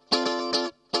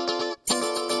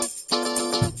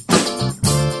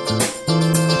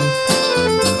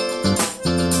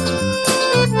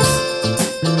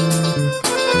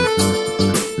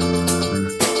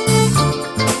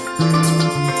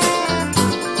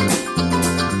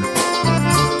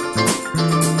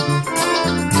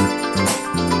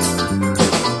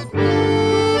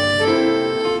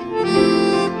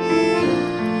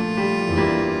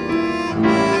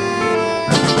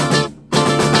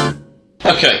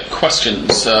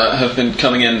 questions have been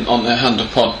coming in on the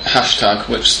HandaPod hashtag,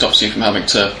 which stops you from having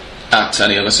to at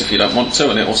any of us if you don't want to,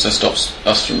 and it also stops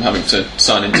us from having to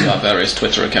sign into our various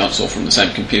Twitter accounts all from the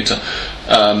same computer.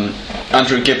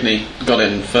 Andrew Gibney got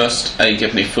in first,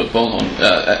 Gibney Football on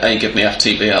Gibney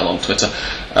FTBL on Twitter,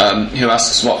 who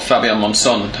asks what Fabian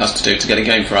Monzon has to do to get a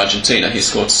game for Argentina. He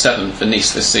scored 7 for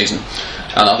Nice this season,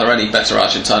 and are there any better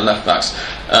Argentine left backs?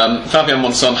 Fabian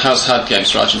Monzon has had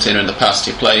games for Argentina in the past.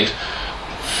 He played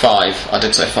 5. I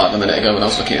did say 5 a minute ago when I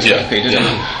was looking at his Wikipedia.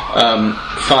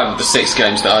 5 of the 6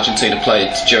 games that Argentina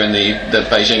played during the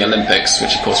Beijing Olympics,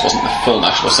 which of course wasn't the full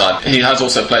national side. He has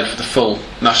also played for the full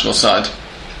national side.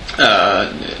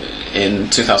 In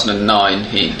 2009,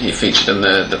 he featured in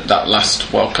that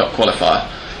last World Cup qualifier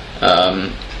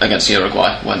against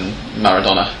Uruguay when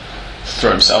Maradona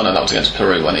threw himself. No, that was against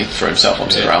Peru when he threw himself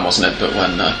onto the ground, wasn't it? But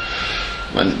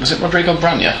when was it Rodrigo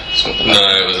Brania scored the No,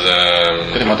 it was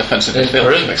getting my defensive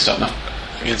midfield mixed up now.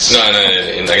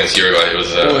 against Uruguay. It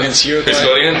was against Uruguay. Who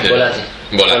scored again?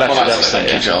 Well,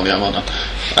 thank you, Joel. Yeah, well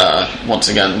done. Once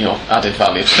again, your added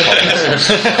value to the podcast.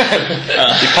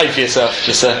 You pay for yourself,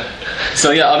 just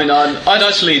So yeah, I mean, I'd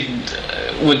actually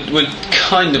would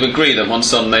kind of agree that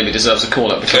Monzon maybe deserves a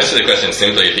call up. To answer the question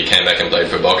simply, if he came back and played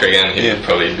for Boca again, he would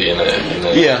probably be in a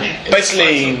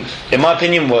basically, in my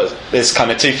opinion, there's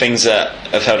kind of 2 things that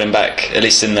have held him back, at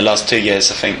least in the last 2 years,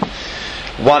 I think.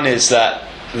 One is that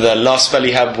the last spell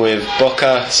he had with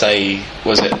Boca, say,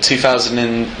 was it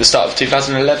the start of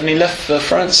 2011 he left for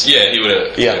France? Yeah, he would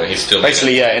have. Yeah, he's still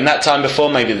basically, in that time before,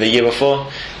 maybe the year before,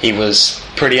 he was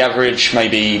pretty average,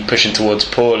 maybe pushing towards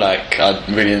poor. Like, I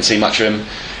really didn't see much of him.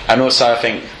 And also, I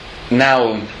think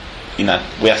now, we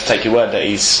have to take your word that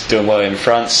he's doing well in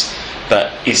France,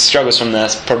 but he struggles from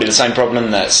probably the same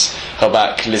problem that's held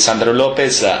back Lisandro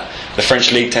Lopez, that the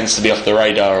French league tends to be off the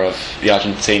radar of the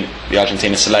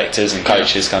Argentina selectors and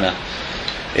coaches.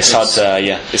 It's hard to,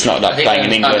 it's not like playing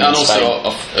in England and also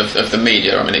of the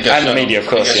media. I mean, it gets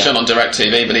shown on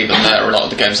DirecTV, but even there, a lot of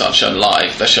the games aren't shown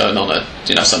live. They're shown on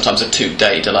sometimes a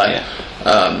 2-day delay.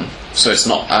 So it's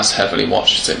not as heavily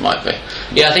watched as it might be.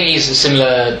 Yeah, I think he's a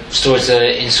similar story to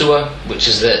Insua, which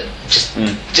is that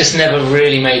just never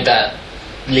really made that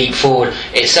leap forward.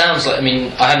 It sounds like,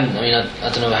 I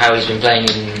don't know how he's been playing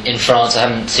in France. I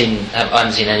haven't seen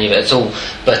any of it at all.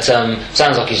 But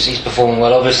sounds like he's performing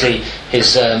well. Obviously,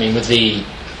 his with the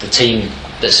team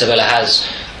that Sevilla has,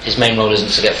 his main role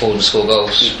isn't to get forward and score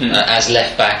goals as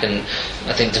left back, and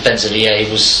I think defensively,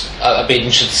 I'd be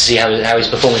interested to see how he's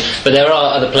performing. But there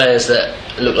are other players that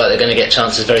look like they're going to get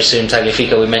chances very soon.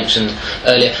 Tagliafico we mentioned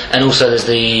earlier, and also there's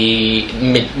he's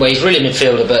really a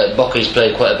midfielder, but Boca he's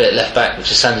played quite a bit left back,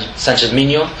 which is Sanchez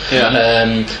Mignon.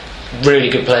 Really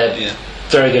good player,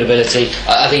 very good ability.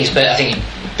 I think he's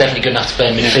definitely good enough to play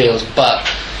in midfield, but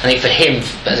I think for him,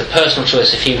 as a personal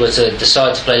choice, if he were to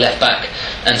decide to play left back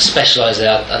and specialise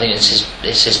there, I think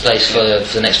it's his place for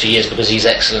the next few years, because he's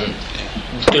excellent.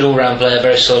 Good all-round player,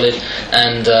 very solid,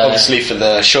 and obviously for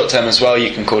the short term as well,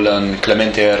 you can call on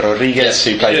Clemente Rodriguez,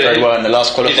 who played very well in the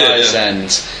last qualifiers and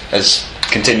has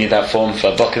continued that form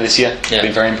for Boca this year.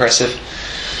 Been very impressive.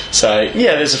 So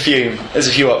there's a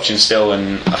few options still,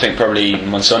 and I think probably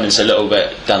Monzon is a little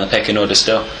bit down the pecking order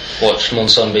still. Watch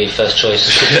Monzon be first choice.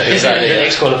 Exactly. The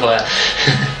next qualifier.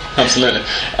 Absolutely.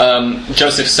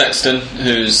 Joseph Sexton,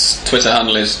 whose Twitter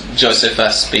handle is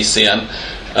JosephSBCM,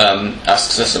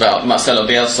 asks us about Marcelo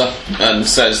Bielsa and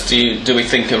says, do we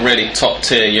think a really top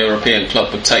tier European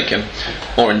club would take him,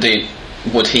 or indeed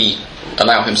would he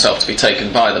allow himself to be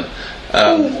taken by them,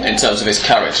 in terms of his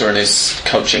character and his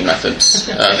coaching methods?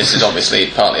 This is obviously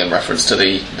partly in reference to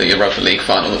the Europa League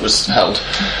final that was held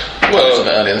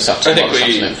earlier this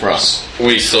afternoon for us.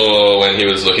 We saw when he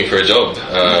was looking for a job,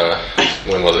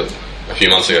 when was it? A few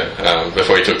months ago,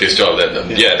 before he took this job, that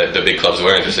the big clubs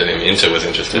were interested in him. Inter was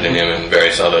interested in him, and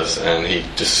various others, and it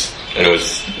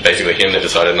was basically him that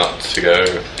decided not to go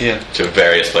to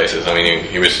various places. I mean,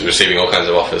 he was receiving all kinds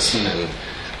of offers, and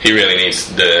he really needs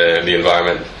the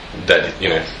environment that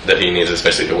he needs,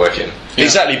 especially to work in.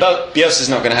 Exactly, but Bielsa's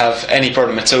not going to have any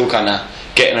problem at all, kind of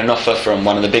getting an offer from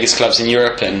one of the biggest clubs in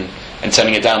Europe and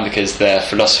turning it down because their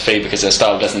philosophy, because their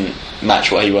style doesn't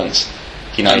match what he wants.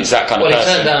 He's that kind of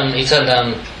person. He turned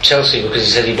down Chelsea because he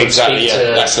said he would speak to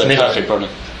that's the perfect problem.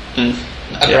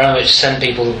 Abramovich sent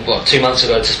people 2 months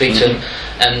ago to speak to him,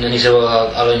 and then he said, "Well,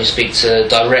 I'll only speak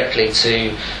directly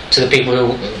to the people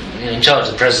who are in charge,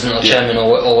 the president or chairman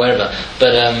or wherever."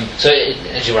 But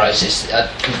as you're right,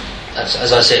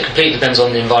 as I say, it completely depends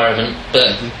on the environment,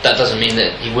 but that doesn't mean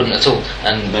that he wouldn't at all.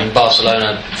 And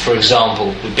Barcelona, for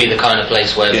example, would be the kind of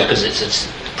place where, because it's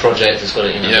project, it's got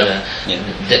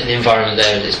the environment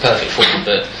there is perfect for him,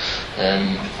 but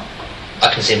I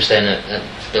can see him staying at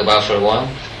Bilbao for a while.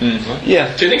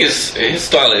 Yeah. Do you think his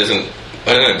style isn't?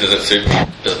 I don't know. Does it suit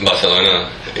Barcelona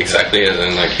exactly? As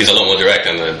in, like, he's a lot more direct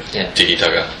than the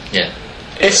tiki-taka. Yeah.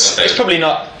 It's probably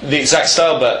not the exact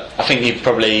style, but I think you'd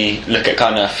probably look at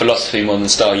kind of philosophy more than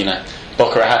style. You know,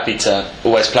 Boca are happy to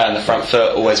always play on the front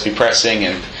foot, always be pressing,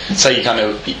 and so you'd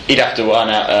have to iron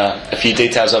out a few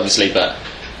details, obviously. But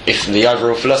if the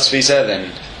overall philosophy's there,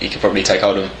 then you could probably take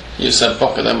hold of them. You said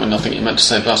Boca then, when I think you meant to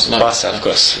say Barcelona. Barca, of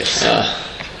course. Yes.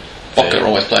 Boca are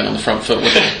always playing on the front foot,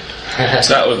 wouldn't they?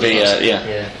 So that would be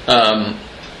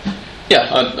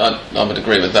I would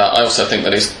agree with that. I also think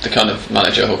that he's the kind of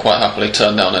manager who'll quite happily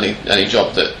turn down any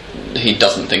job that he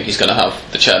doesn't think he's going to have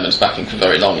the chairman's backing for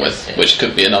very long with, which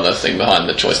could be another thing behind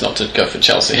the choice not to go for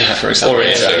Chelsea, for example. Or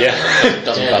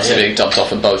Doesn't fancy being dumped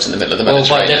off a boat in the middle of the Mediterranean.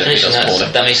 Well, by definition,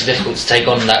 that makes it difficult to take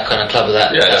on that kind of club of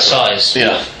that size.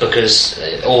 Yeah. Because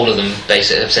all of them,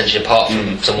 basically, essentially, apart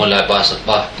from someone like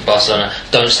Barcelona,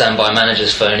 don't stand by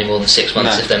managers for any more than 6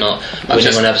 months if they're not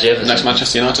winning on everything. Next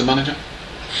Manchester United manager?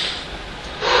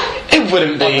 It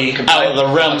wouldn't be out of the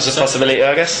realms of possibility,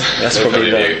 I guess. That's probably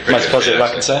the most positive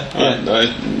I can say.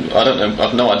 I don't know.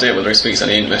 I've no idea whether he speaks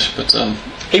any English, but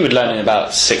he would learn in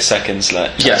about 6 seconds.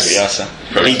 Like he'd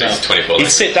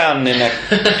sit down in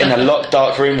a locked,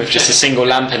 dark room with just a single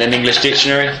lamp and an English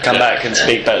dictionary, come back and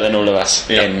speak better than all of us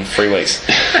in 3 weeks.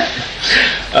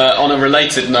 On a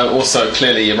related note, also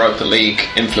clearly Europa League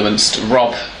influenced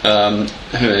Rob,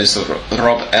 who is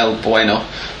Rob El Bueno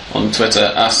on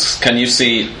Twitter, asks, can you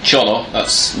see Cholo,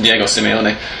 that's Diego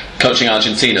Simeone, coaching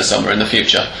Argentina somewhere in the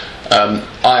future?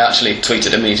 I actually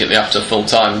tweeted immediately after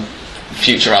full-time,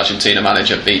 future Argentina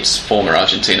manager beats former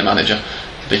Argentina manager,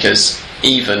 because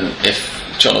even if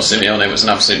Cholo Simeone was an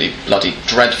absolutely bloody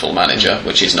dreadful manager,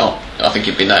 which he's not, I think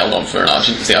he'd be nailed on for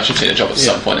the Argentina job at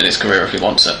some point in his career if he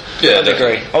wants it. Yeah, I'd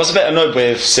agree. I was a bit annoyed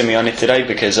with Simeone today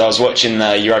because I was watching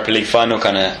the Europa League final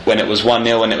kind of when it was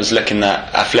 1-0 and it was looking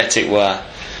that Athletic were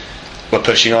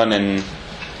pushing on and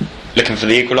looking for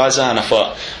the equaliser, and I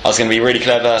thought I was going to be really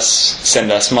clever,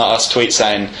 send a smart ass tweet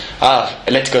saying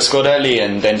Atletico scored early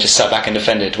and then just sat back and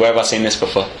defended. Where have I seen this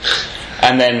before?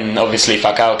 And then obviously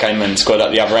Falcao came and scored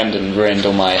at the other end and ruined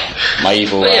all my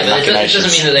evil machinations. It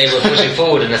doesn't mean that they were pushing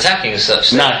forward and attacking as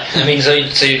such. No. I mean, so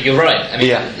you're right. I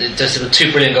mean, there's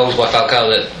 2 brilliant goals by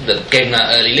Falcao that gave him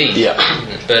that early lead. Yeah,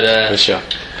 but for sure.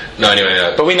 No,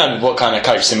 anyway, but we know what kind of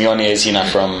coach Simeone is, you know,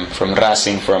 from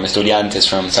Racing, from Estudiantes,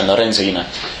 from San Lorenzo, you know.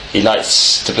 He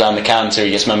likes to play on the counter,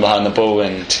 he gets men behind the ball,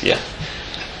 and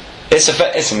it's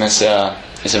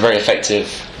a very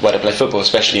effective way to play football,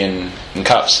 especially in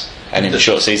cups and in the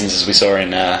short seasons as we saw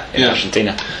in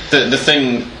Argentina. The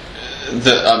thing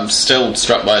that I'm still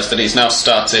struck by is that he's now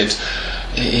started,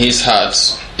 he's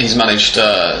managed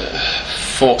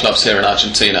 4 clubs here in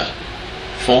Argentina.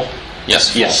 4? Yes,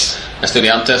 4. Yes.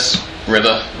 Estudiantes,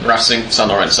 River, Racing, San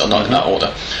Lorenzo, not in that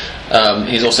order.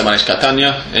 He's also managed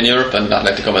Catania in Europe and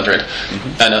Atletico Madrid.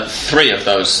 And at 3 of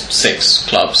those 6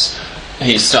 clubs,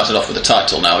 he's started off with a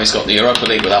title now. He's got the Europa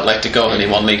League with Atletico, and he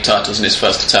won league titles in his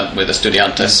first attempt with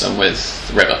Estudiantes and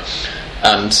with River.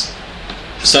 And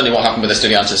certainly what happened with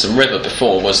Estudiantes and River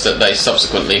before was that they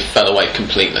subsequently fell away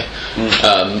completely.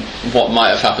 What might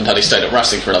have happened had he stayed at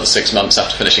Racing for another 6 months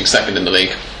after finishing second in the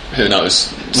league, who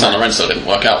knows? San Lorenzo didn't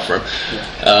work out for him.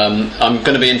 I'm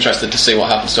going to be interested to see what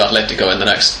happens to Atletico in the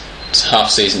next half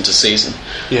season to season.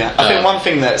 Yeah, I think one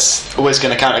thing that's always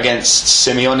going to count against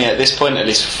Simeone at this point, at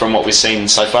least from what we've seen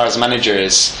so far as a manager,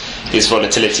 is his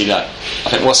volatility. Like, I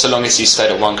think what's the longest he's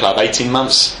stayed at one club? 18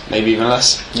 months, maybe even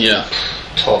less. Yeah,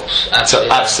 tops.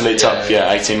 Absolute top.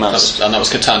 18 months. That was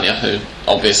Catania, who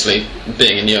obviously,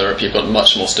 being in Europe, you've got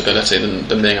much more stability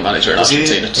than being a manager in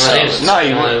Argentina. He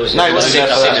wasn't there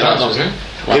for that long.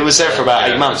 He was there for about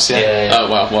 8 months, Oh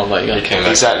well, there you go.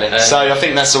 Exactly. So I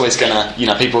think that's always gonna,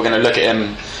 people are gonna look at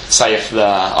him. Say if the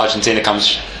Argentina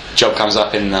job comes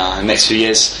up in the next few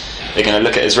years, they're gonna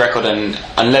look at his record, and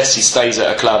unless he stays at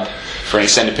a club for an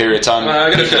extended period of time, I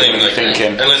got a feeling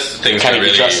thinking, unless things are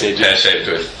really pear-shaped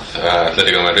with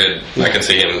Atletico Madrid, I can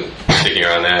see him sticking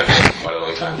around there for quite a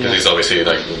long time, because he's obviously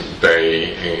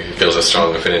he feels a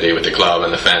strong affinity with the club,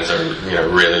 and the fans are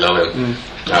really love him.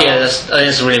 That's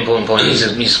a really important point. He's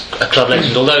a club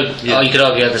legend, although you could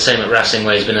argue the same at Racing,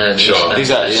 where he's been a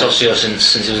socio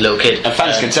since he was a little kid. And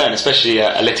fans can turn, especially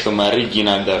at Atletico Madrid.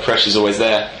 The pressure's always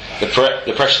there.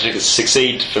 The pressure to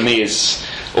succeed for me is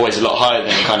always a lot higher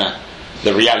than kind of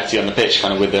the reality on the pitch,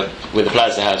 kind of with the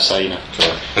players they have. So And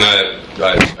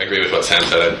I agree with what Sam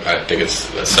said. I think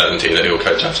it's a certainty that he will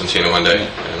coach Argentina one day,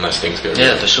 unless things go wrong.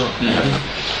 Yeah, for sure.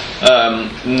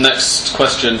 Next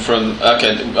question from...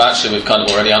 Okay, actually we've kind of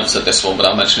already answered this one, but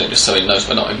I'll mention it just so he knows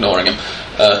we're not ignoring him.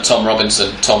 Tom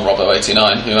Robinson, Tom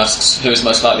Robbo89, who asks, who is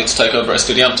most likely to take over at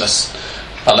Estudiantes?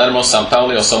 Palermo, San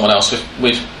Pauli or someone else?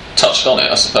 We've touched on it,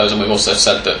 I suppose, and we've also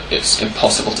said that it's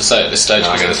impossible to say at this stage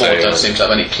because the board don't seem to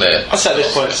have any clear... I'd say at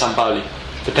this point San Pauli,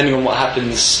 depending on what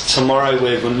happens tomorrow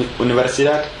with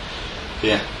Universidad.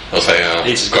 Yeah. I'll say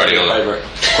he's Guardiola.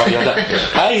 Guardiola.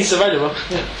 Hey, he's available.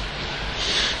 Yeah.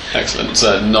 Excellent.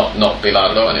 So not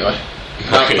Bilardo anyway.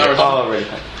 Oh, really?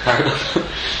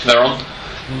 They're on?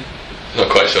 Not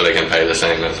quite sure they can pay the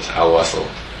same as Al Wasl.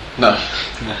 No,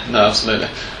 absolutely.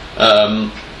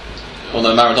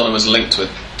 Although Maradona was linked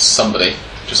with somebody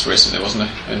just recently, wasn't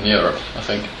he? In Europe, I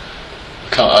think.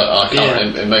 I can't.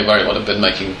 Yeah. It may very well have been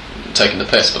taking the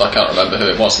piss, but I can't remember who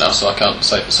it was now, so I can't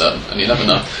say for certain. And you never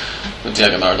know with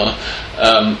Diego Maradona.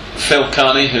 Phil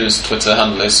Carney, whose Twitter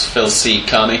handle is Phil C.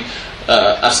 Carney,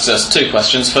 asks us two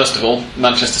questions. First of all,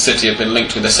 Manchester City have been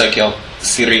linked with Ezequiel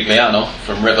Cirigliano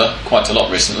from River quite a lot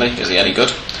recently. Is he any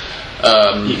good?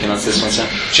 You can answer this one, sir.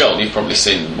 Joel, you've probably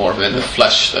seen more of him in the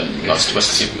flesh than most of us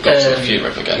because you've got to a few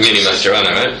River games. Mini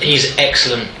Mascherano, right? He's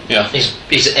excellent. Yeah.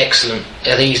 He's excellent.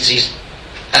 I think he's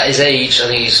at his age, I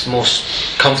think he's more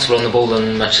comfortable on the ball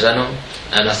than Mascherano,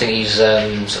 and I think he's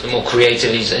more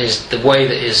creative. He's the way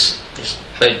that he's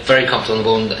very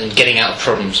comfortable on the ball and getting out of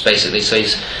problems, basically. So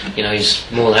he's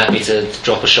more than happy to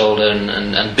drop a shoulder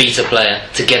and beat a player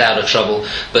to get out of trouble,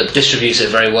 but distributes it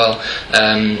very well.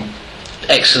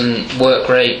 Excellent work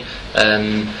rate.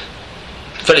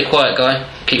 Fairly quiet guy.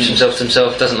 Keeps himself to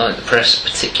himself. Doesn't like the press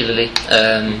particularly.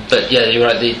 But yeah, you're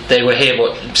right. They were here.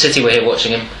 City were here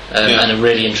watching him and are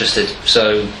really interested.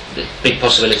 So big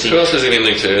possibility. Who else is he been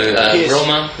linked to?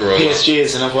 Roma. PSG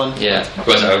is another one. Yeah.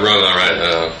 But Roma,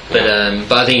 right?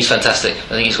 But I think he's fantastic.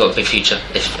 I think he's got a big future.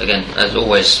 If again, as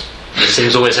always, these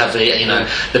things always have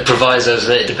the provisos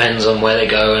that it depends on where they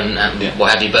go and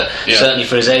what have you. But certainly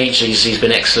for his age, he's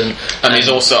been excellent. And he's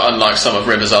also, unlike some of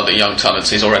River's other young talents,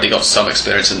 he's already got some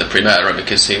experience in the Primera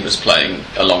because he was playing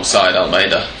alongside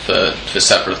Almeida for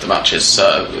several of the matches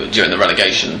during the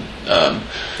relegation.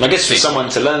 I guess for someone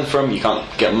to learn from, you can't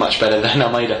get much better than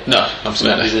Almeida. No,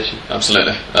 absolutely.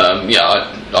 Absolutely.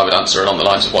 I would answer it on the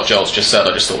lines of what Joel's just said.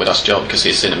 I just thought we'd ask Joel because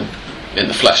he's seen him in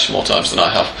the flesh more times than I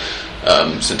have.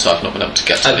 Since I've not been able to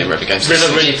get to any River games.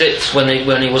 River really dipped when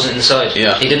he wasn't inside.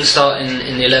 Yeah. He didn't start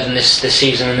in the 11 this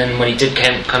season, and then when he did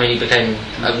come in, he became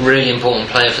a really important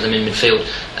player for them in midfield.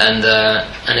 And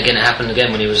again, it happened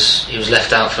again when he was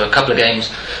left out for a couple of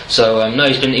games. So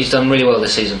he's done really well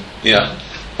this season. Yeah,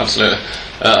 absolutely.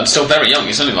 And still very young.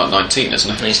 He's only like 19,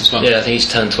 isn't he? As well. Yeah, I think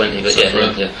he's turned 20. But so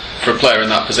for a player in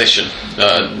that position,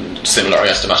 similar I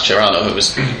guess to Mascherano, who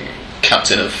was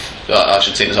captain of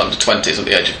Argentina's under-20s at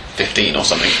the age of 15 or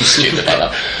something stupid like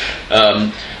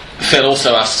that. Phil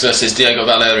also asks us, is Diego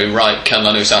Valeri right? Can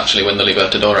Lanús actually win the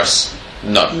Libertadores?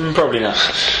 No. Probably not.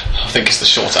 I think it's the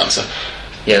short answer.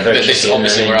 Yeah, very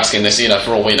obviously we're asking this,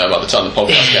 for all we know, by the time the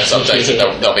podcast gets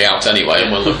updated, they'll be out anyway,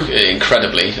 and we'll look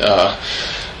incredibly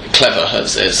clever at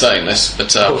saying this.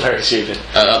 But very stupid.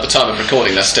 At the time of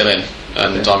recording, they're still in.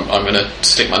 And I'm going to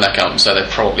stick my neck out and say they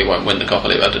probably won't win the Copa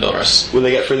Libertadores. Will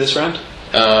they get through this round?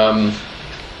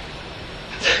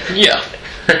 Yeah.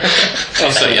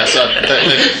 I'll say yes.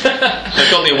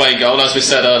 They've got the away goal. As we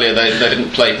said earlier, they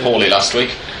didn't play poorly last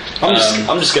week.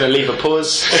 I'm just going to leave a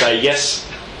pause, say yes,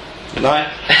 no,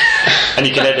 and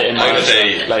you can edit in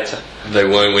later. They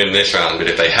won't win this round, but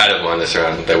if they had won this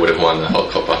round, they would have won the whole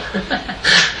Copa.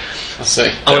 I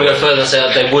see. I want to go further and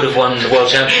say they would have won the Club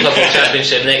World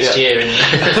Championship next year.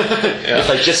 If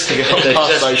they just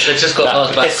got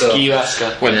past Pesky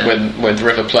when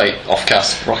River play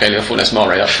off-cast Rogelio Funes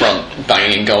Mori up front,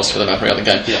 banging in goals for them every other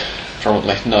game. Yeah.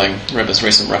 Probably, knowing River's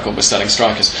recent record with selling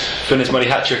strikers. Funes Mori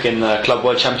hat-trick in the Club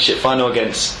World Championship final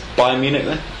against Bayern Munich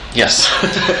then? Yes. I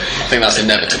think that's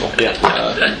inevitable. Yeah.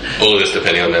 All of this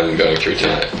depending on them going through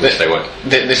tonight, which they won't.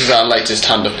 This is our latest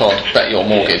hand of pod. Bet your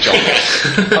mortgage on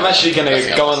this. I'm actually going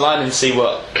to go online and see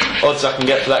what odds I can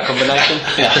get for that combination.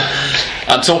 Yeah.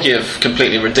 And talking of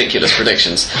completely ridiculous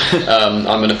predictions, I'm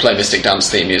going to play Mystic Dan's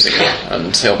theme music now,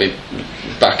 and he'll be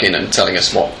back in and telling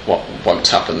us what won't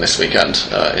happen this weekend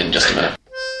in just a minute.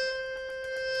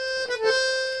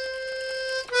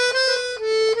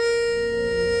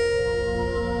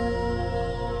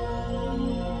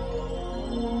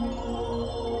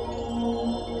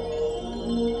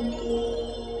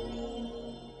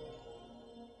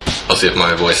 I'll see if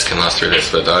my voice can last through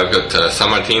this, but I've got San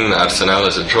Martin, Arsenal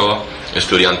as a draw,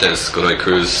 Estudiantes, Godoy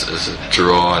Cruz as a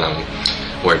draw, and I'm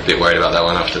a bit worried about that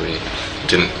one after we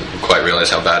didn't quite realise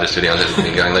how bad Estudiantes has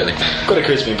been going lately.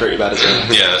 Guadalajara's been pretty bad as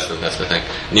well. Yeah, that's the thing.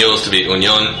 Newell's to beat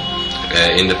Union,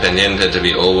 Independiente to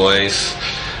beat All Boys,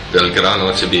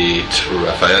 Belgrano to beat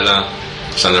Rafaela,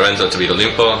 San Lorenzo to beat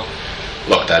Olimpo.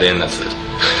 Lock that in, that's it.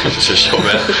 Just show me.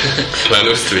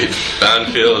 Lanús to beat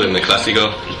Banfield in the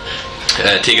Clásico.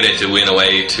 Tigre to win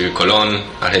away to Colón,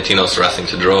 Argentinos Racing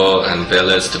to draw, and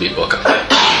Vélez to beat Boca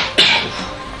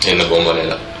in the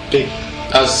Bombonera. Big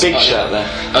shout there.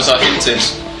 As I hinted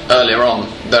earlier on,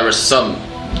 there are some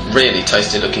really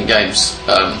tasty looking games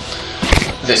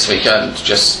this weekend.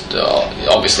 Just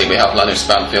obviously we have Lanús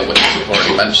Banfield, which we've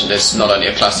already mentioned is not only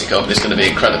a Clásico, but it's going to be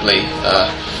incredibly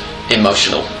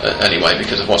emotional anyway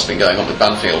because of what's been going on with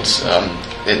Banfield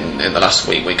in the last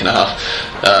week and a half.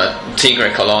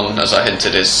 Tigre Colón, as I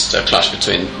hinted, is a clash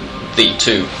between the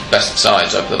two best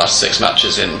sides over the last 6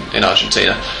 matches in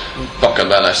Argentina. Boca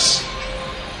Vélez,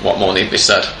 what more need be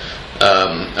said?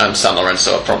 And San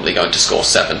Lorenzo are probably going to score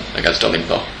 7 against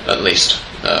Olimpo at least,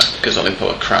 because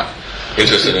Olimpo are crap.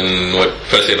 Interested in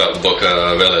firstly about Boca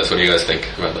Vélez. What do you guys think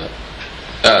about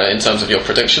that? In terms of your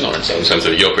prediction, or in terms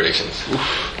of your predictions?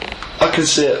 I can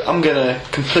see it. I'm going to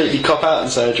completely cop out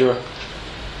and say a draw.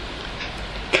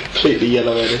 Completely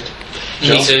yellow-headed.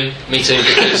 Me too,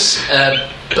 because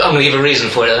I'm going to give a reason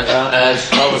for it though.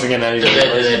 I wasn't going to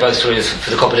either. They're both through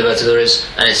for the Copa Libertadores,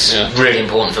 and it's really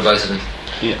important for both of them.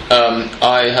 Yeah.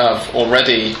 I have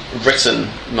already written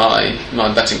my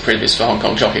betting previews for Hong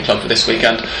Kong Jockey Club for this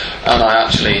weekend, and I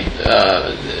actually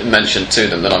mentioned to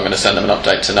them that I'm going to send them an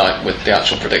update tonight with the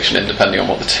actual prediction in, depending on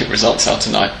what the 2 results are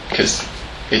tonight, because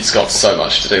it's got so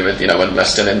much to do with, when they're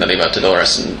still in the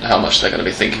Libertadores and how much they're going to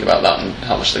be thinking about that and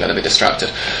how much they're going to be distracted.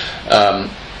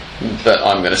 But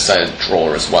I'm going to say a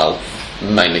draw as well,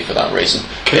 mainly for that reason.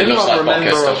 It looks like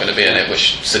Boca's still going to be in it,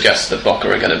 which suggests that Boca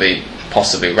are going to be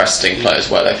possibly resting players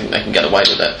where they think they can get away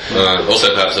with it.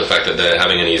 Also perhaps the fact that they're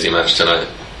having an easy match tonight.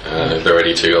 They're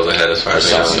already 2 goals ahead as far as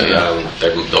I know.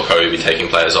 They'll probably be taking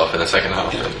players off in the second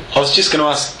half. I was just going to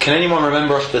ask, can anyone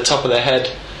remember off the top of their head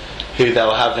who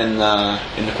they'll have in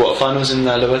the quarterfinals in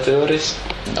the Libertadores?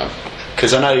 No.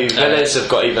 Because I know Vélez have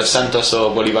got either Santos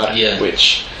or Bolívar,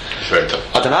 which it's very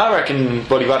tough. I don't know. I reckon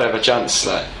Bolívar have a chance.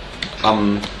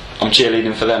 I'm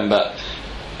cheerleading for them, but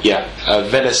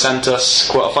Vélez Santos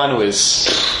quarterfinal is,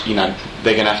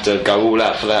 they're going to have to go all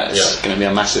out for that. It's going to be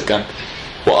a massive game.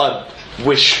 What I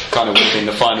wish kind of would have been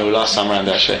the final last time round,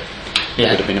 actually. It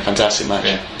would have been a fantastic match.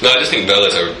 No, I just think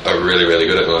Vélez are really, really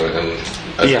good at the moment, and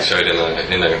as they showed in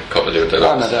the Copa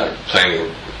Libertadores,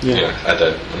 playing at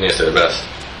their near to their best.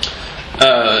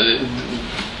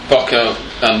 Boca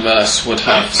and Vélez would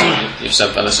have. You've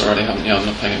said Vélez already, haven't you? I'm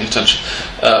not paying any attention.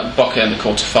 Boca in the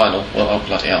quarter-final. Well, oh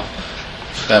bloody hell!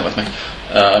 Bear with me.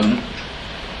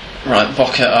 Right,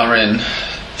 Boca are in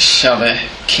Chave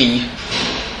Key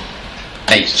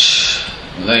H.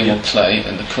 They will play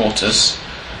in the quarters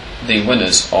the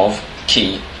winners of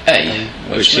Key A,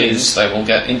 which means they will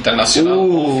get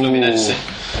Internacional or Fluminense,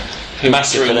 who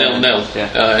massive drew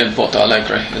 0-0 in Porto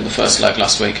Alegre in the first leg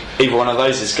last week. Either one of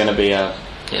those is going to be a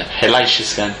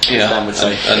hellacious game, Dan would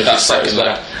say. And that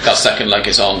second leg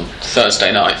is on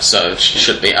Thursday night, so it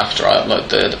should be after I upload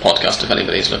the podcast if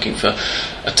anybody's looking for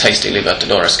a tasty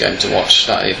Libertadores game to watch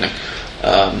that evening.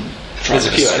 Try to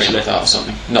stream with that or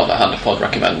something. Not that HandaPod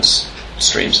recommends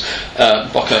streams.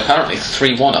 Boca apparently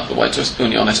 3-1 up the way to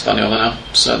Unión Española now,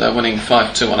 so they're winning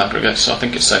 5-2 on aggregate, so I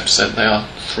think it's safe to say that they are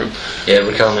through. Yeah,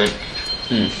 Riquelme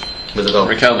with a goal.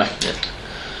 Riquelme.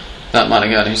 That man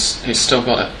again, he's still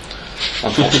got it,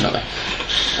 unfortunately.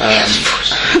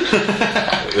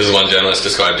 This is one journalist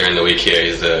described during the week here.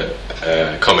 He's the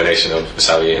combination of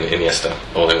Xavi and Iniesta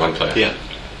all in one player. Yeah.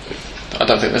 I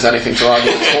don't think there's anything to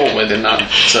argue at all with in that. I'm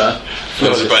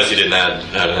surprised he didn't add,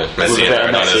 I don't know, Messi and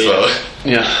Maradona as well.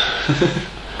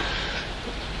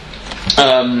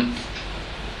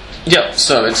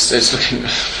 So it's looking.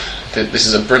 This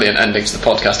is a brilliant ending to the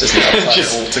podcast, isn't it? I'll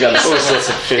Just it all together. All sorts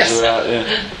of fizzle out,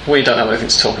 We don't have anything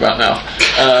to talk about now.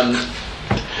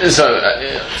 Those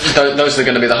are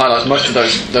going to be the highlights. Most of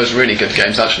those really good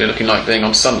games actually looking like being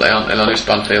on Sunday, aren't they? Lanús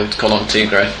Banfield, Colón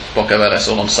Tigre, Boca Vélez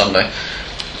all on Sunday.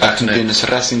 Argentinos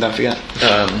Racing, don't forget.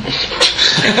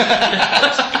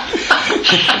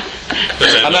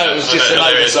 I know it was just an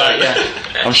oversight,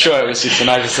 I'm sure it was just an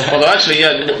oversight. Well, actually,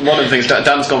 one of the things,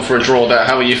 Dan's gone for a draw there.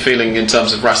 How are you feeling in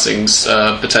terms of Racing's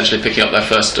potentially picking up their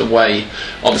first away,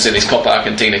 obviously these Copa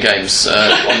Argentina games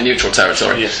on neutral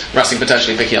territory? Yes. Racing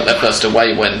potentially picking up their first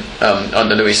away win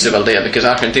under Luis Zubeldia, because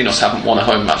Argentinos haven't won a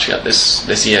home match yet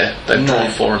this year. They've drawn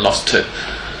 4 and lost 2.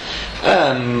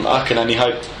 I can only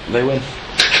hope they win.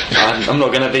 I'm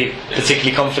not going to be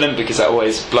particularly confident because that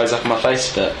always blows up in my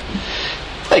face, but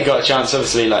they got a chance.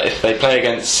 Obviously, like if they play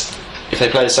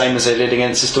the same as they did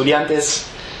against Estudiantes,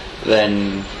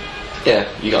 then yeah,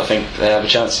 you got to think they have a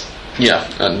chance. Yeah,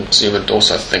 and you would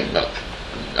also think that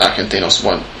Argentinos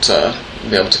won't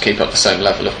be able to keep up the same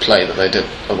level of play that they did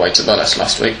away to Vélez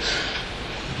last week.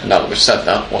 Now that we've said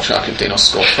that, watch Argentinos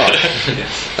score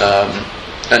 5.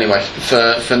 Anyway,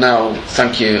 for now,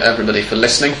 thank you everybody for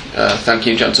listening. Thank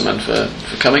you, gentlemen, for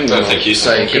coming. No, thank you.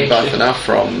 Say goodbye for now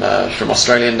from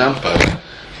Australian Dan. Bye.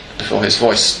 Before his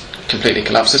voice completely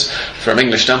collapses. From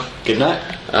English Dan. Good night.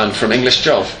 And from English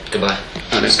Joel. Goodbye.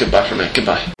 And it's goodbye from me.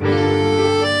 Goodbye.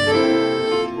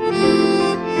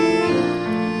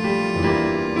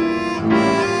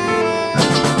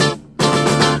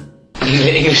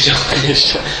 English.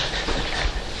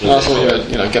 I thought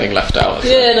you were, getting left out.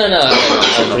 Yeah, no.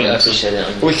 I appreciate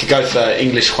it. We could go for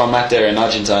English Juan Mata and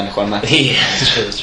Argentine Juan Mata. Yeah, that's true.